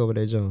as fuck over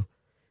there, John.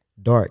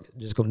 Dark.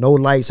 Just no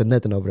lights or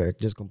nothing over there.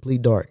 Just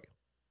complete dark.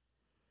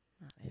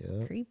 Oh,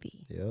 that's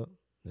creepy. Yep.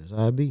 That's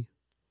how it be.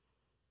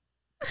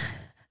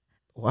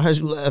 Why is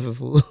you laughing,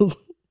 fool?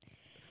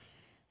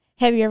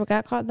 Have you ever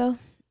got caught, though?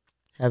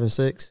 Having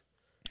sex?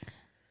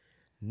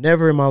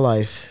 Never in my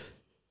life.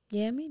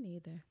 Yeah, me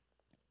neither.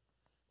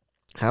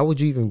 How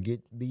would you even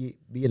be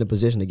in a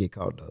position to get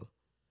caught, though?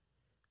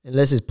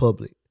 Unless it's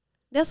public.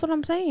 That's what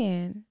I'm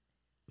saying.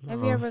 Have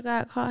you ever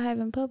got caught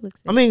having public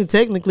sex? I mean,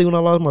 technically, when I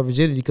lost my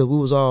virginity, because we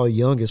was all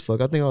young as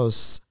fuck. I think I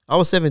was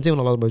 17 when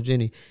I lost my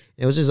virginity.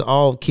 And it was just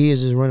all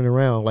kids just running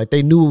around. Like,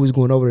 they knew we was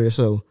going over there,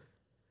 so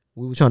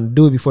we were trying to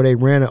do it before they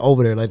ran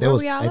over there. Like, that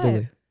was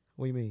actively.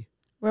 What do you mean?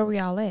 Where were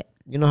y'all at?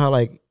 You know how,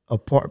 like,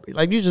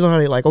 like, you just know how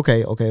they, like,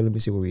 okay, let me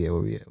see where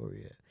we at.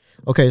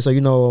 Okay, so,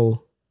 you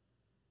know,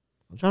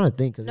 I'm trying to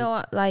think.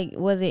 No, like,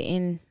 was it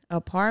in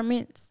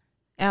apartments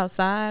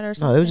outside or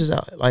something? No, it was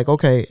just, like,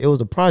 okay, it was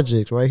the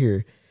projects right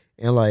here.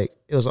 And, like,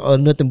 it was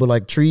nothing but,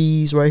 like,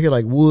 trees right here,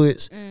 like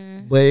woods.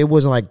 But it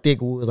wasn't, like,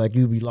 thick woods, like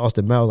you'd be lost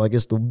in mouth. Like,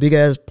 it's the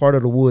big-ass part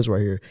of the woods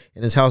right here.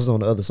 And his house is on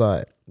the other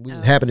side. We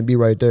just happened to be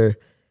right there.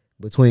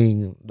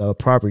 between the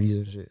properties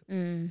and shit.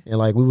 Mm. And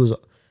like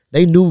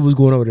they knew we was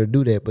going over to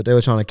do that, but they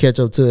were trying to catch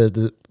up to us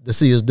to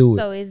see us do it.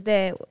 So is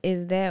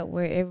that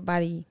where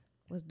everybody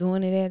was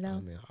doing it at though?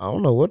 I mean, I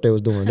don't know what they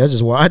was doing. That's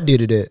just why I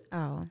did it at.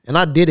 Oh, And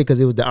I did it because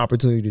it was the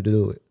opportunity to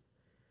do it.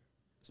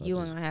 So you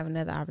weren't gonna have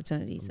another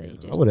opportunity, so you I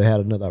just would have had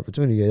another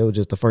opportunity. It was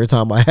just the first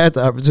time I had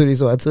the opportunity,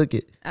 so I took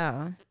it.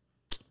 oh,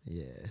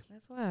 Yeah,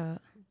 that's wild.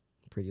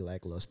 pretty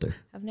lackluster.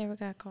 I've never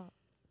got caught.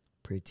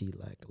 Pretty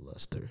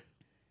lackluster.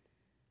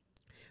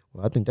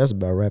 Well, I think that's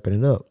about wrapping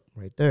it up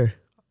right there.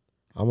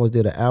 Almost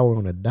did an hour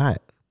on a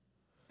dot.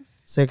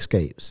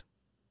 Sexcapes.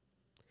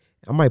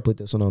 I might put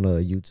this one on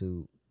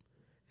YouTube.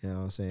 You know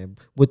what I'm saying?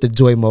 With the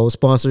Joy Mode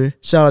sponsor.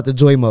 Shout out to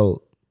Joy Mode.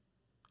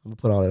 I'm going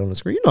to put all that on the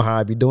screen. You know how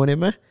I be doing it,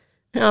 man.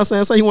 You know what I'm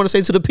saying? So you want to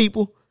say to the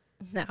people?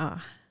 Nah,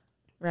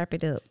 wrap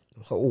it up.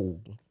 Oh,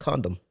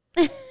 condom.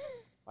 I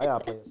got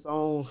to play a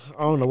song.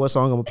 I don't know what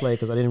song I'm going to play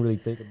because I didn't really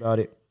think about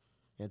it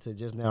until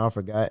just now. I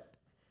forgot.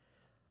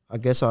 I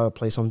guess I'll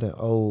play something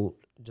old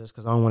just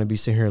because I don't want to be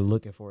sitting here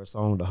looking for a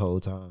song the whole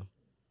time.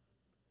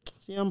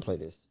 See, I'm going to play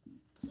this.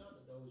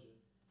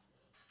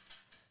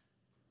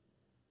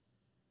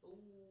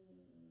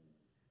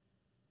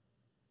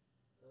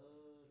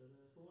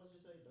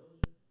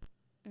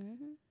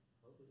 Mm-hmm.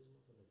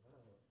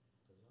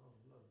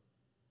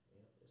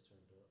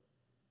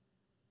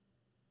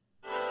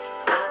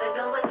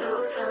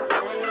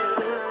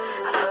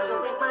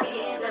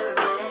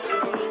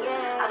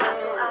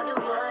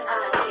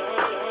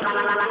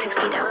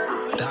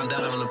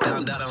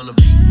 Down on the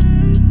beat.